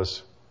Christ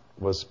was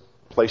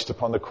placed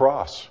upon the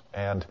cross,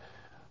 and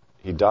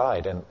He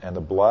died, and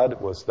the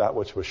blood was that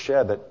which was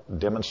shed that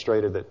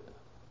demonstrated that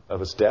of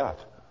His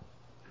death.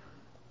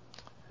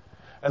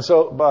 And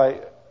so by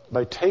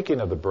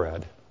taking of the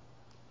bread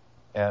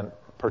and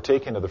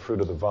partaking of the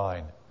fruit of the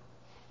vine,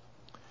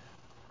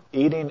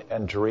 eating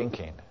and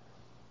drinking,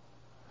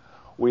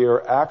 we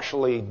are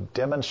actually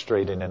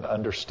demonstrating an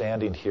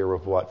understanding here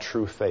of what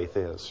true faith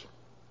is.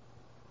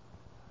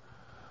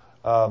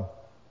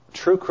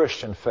 True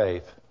Christian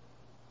faith,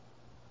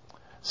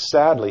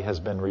 sadly, has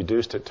been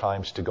reduced at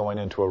times to going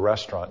into a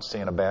restaurant,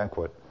 seeing a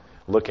banquet,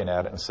 looking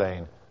at it and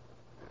saying,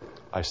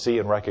 "I see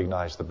and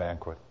recognize the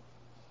banquet.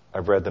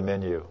 I've read the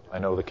menu. I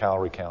know the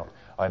calorie count.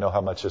 I know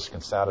how much this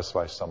can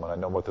satisfy someone. I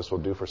know what this will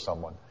do for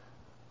someone."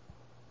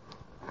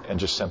 And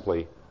just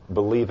simply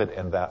believe it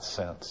in that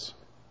sense.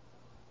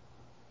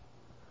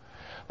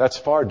 That's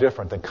far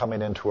different than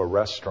coming into a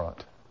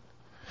restaurant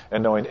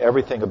and knowing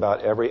everything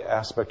about every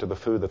aspect of the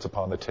food that's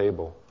upon the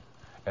table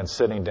and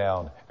sitting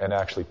down and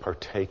actually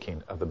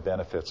partaking of the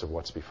benefits of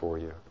what's before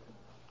you.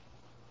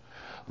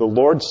 The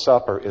Lord's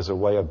Supper is a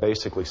way of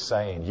basically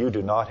saying you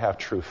do not have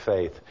true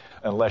faith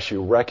unless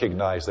you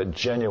recognize that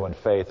genuine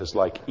faith is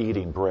like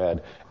eating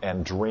bread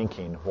and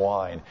drinking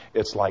wine.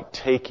 It's like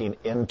taking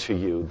into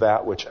you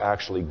that which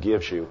actually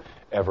gives you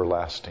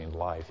everlasting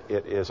life.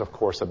 It is, of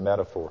course, a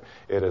metaphor.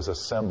 It is a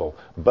symbol.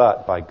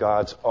 But by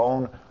God's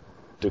own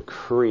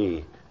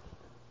decree,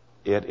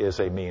 it is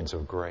a means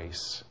of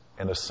grace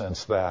in the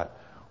sense that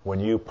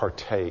when you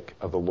partake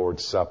of the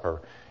Lord's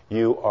Supper,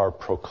 you are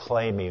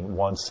proclaiming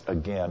once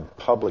again,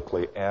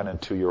 publicly and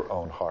into your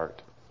own heart,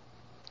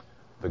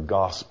 the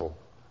gospel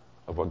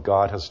of what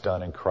God has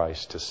done in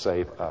Christ to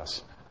save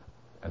us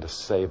and to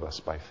save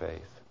us by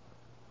faith.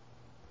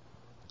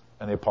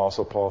 And the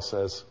Apostle Paul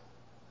says,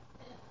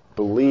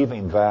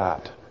 believing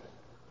that,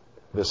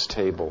 this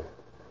table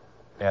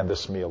and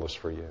this meal is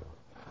for you.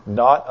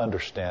 Not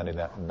understanding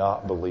that,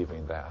 not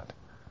believing that,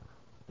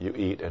 you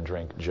eat and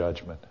drink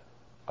judgment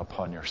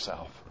upon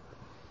yourself.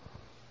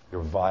 You're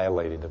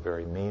violating the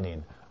very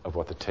meaning of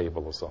what the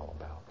table is all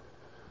about.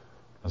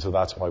 And so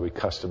that's why we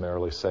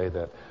customarily say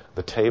that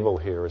the table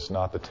here is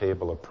not the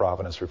table of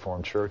Providence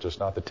Reformed Church. It's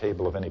not the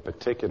table of any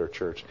particular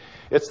church.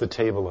 It's the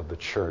table of the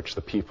church,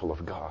 the people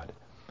of God.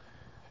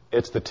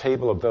 It's the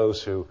table of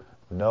those who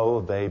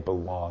know they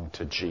belong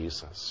to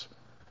Jesus,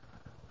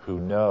 who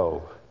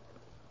know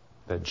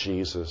that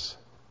Jesus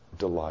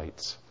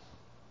delights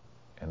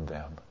in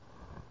them.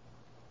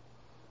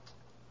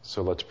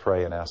 So let's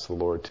pray and ask the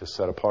Lord to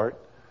set apart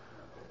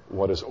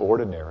what is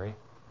ordinary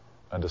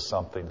unto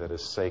something that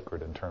is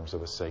sacred in terms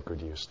of a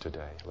sacred use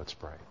today. Let's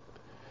pray.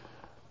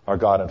 Our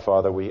God and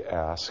Father, we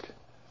ask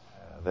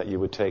that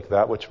you would take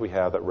that which we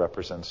have that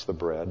represents the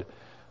bread,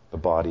 the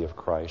body of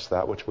Christ,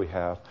 that which we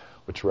have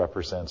which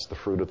represents the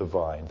fruit of the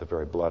vine, the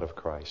very blood of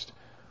Christ.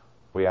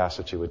 We ask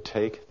that you would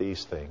take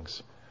these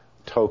things,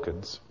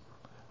 tokens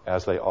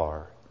as they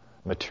are,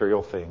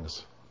 material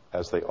things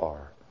as they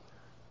are,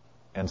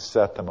 and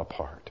set them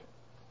apart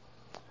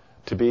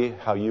to be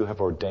how you have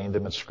ordained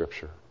them in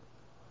Scripture,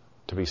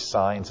 to be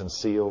signs and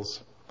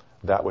seals,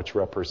 that which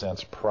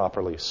represents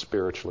properly,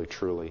 spiritually,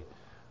 truly,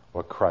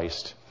 what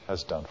Christ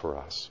has done for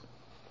us.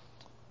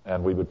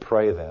 And we would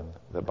pray then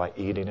that by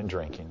eating and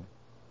drinking,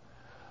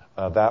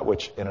 that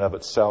which in and of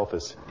itself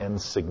is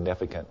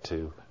insignificant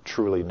to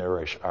truly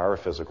nourish our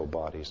physical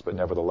bodies, but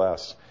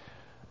nevertheless,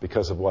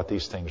 because of what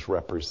these things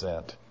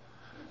represent,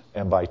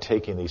 and by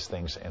taking these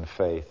things in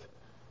faith,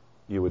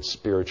 you would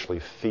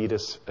spiritually feed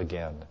us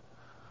again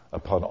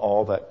upon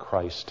all that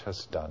Christ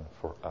has done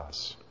for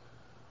us.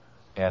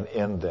 And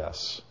in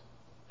this,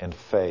 in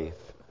faith,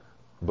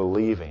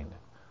 believing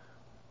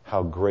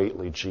how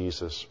greatly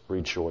Jesus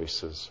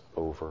rejoices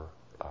over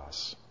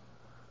us.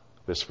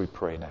 This we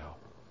pray now.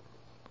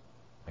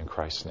 In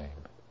Christ's name,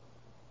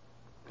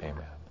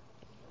 amen.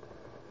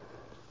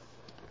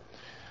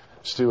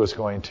 Stu is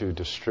going to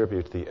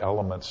distribute the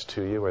elements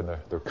to you, and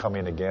they're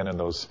coming again in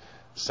those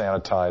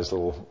sanitized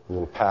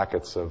little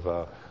packets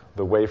of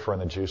the wafer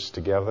and the juice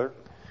together.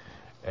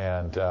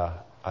 And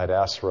I'd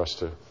ask for us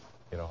to,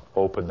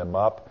 open them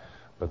up,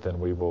 but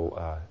then we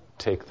will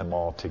take them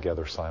all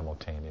together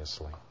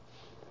simultaneously.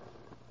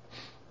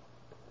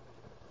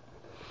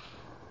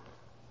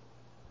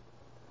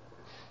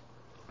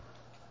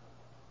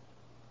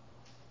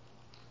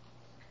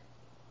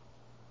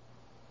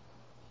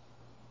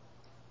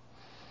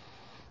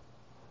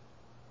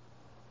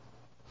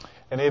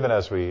 And even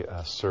as we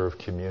serve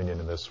communion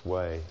in this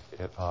way,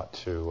 it ought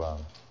to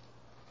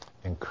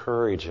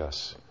encourage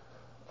us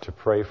to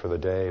pray for the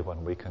day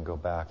when we can go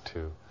back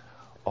to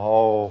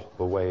all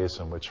the ways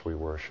in which we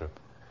worship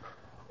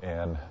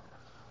in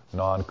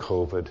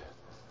non-COVID,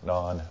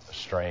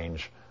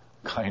 non-strange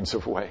kinds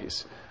of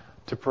ways.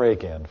 To pray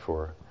again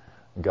for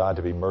God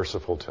to be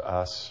merciful to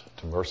us,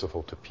 to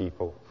merciful to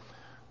people,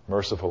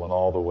 merciful in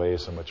all the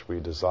ways in which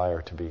we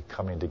desire to be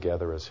coming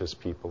together as His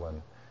people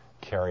and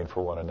caring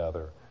for one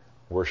another,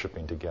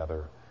 worshiping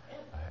together,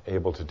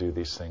 able to do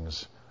these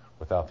things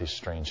without these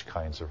strange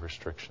kinds of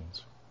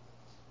restrictions.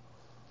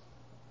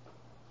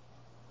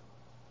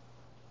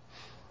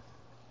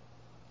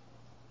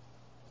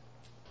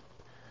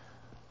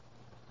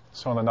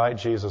 So on the night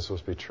Jesus was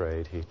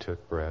betrayed, He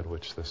took bread,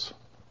 which this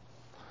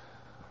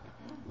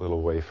little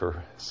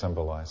wafer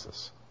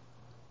symbolizes.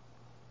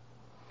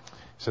 He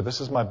said, "This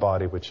is my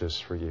body, which is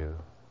for you.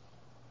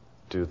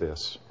 Do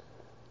this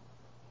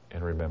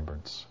in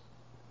remembrance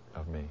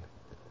of me."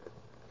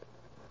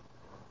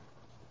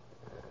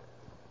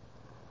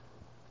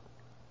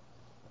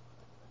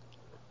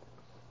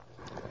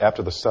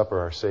 After the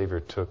supper, our Savior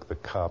took the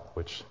cup,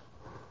 which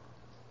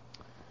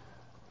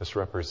this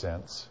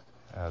represents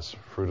as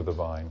fruit of the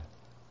vine.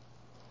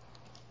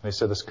 And He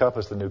said, "This cup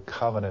is the new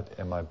covenant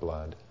in my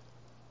blood.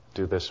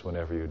 Do this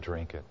whenever you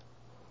drink it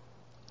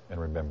in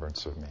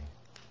remembrance of me."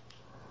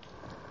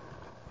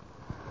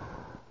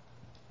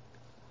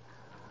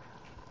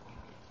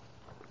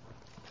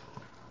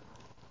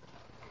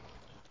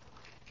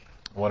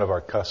 One of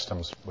our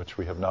customs, which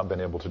we have not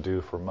been able to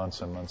do for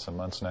months and months and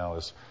months now,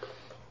 is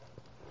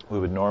we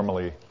would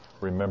normally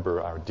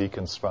remember our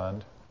deacon's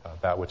fund,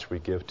 that which we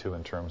give to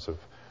in terms of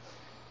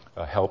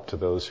help to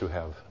those who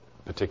have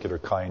particular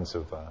kinds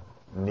of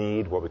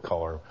need, what we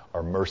call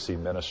our mercy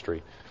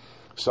ministry.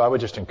 So I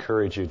would just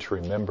encourage you to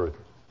remember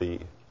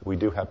we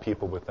do have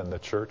people within the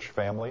church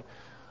family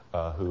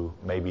who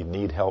maybe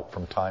need help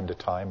from time to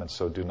time, and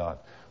so do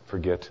not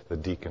forget the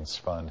Deacons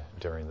Fund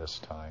during this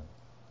time.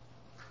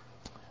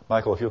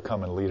 Michael, if you'll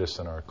come and lead us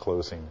in our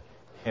closing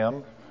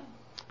hymn,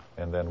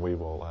 and then we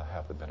will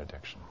have the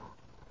benediction.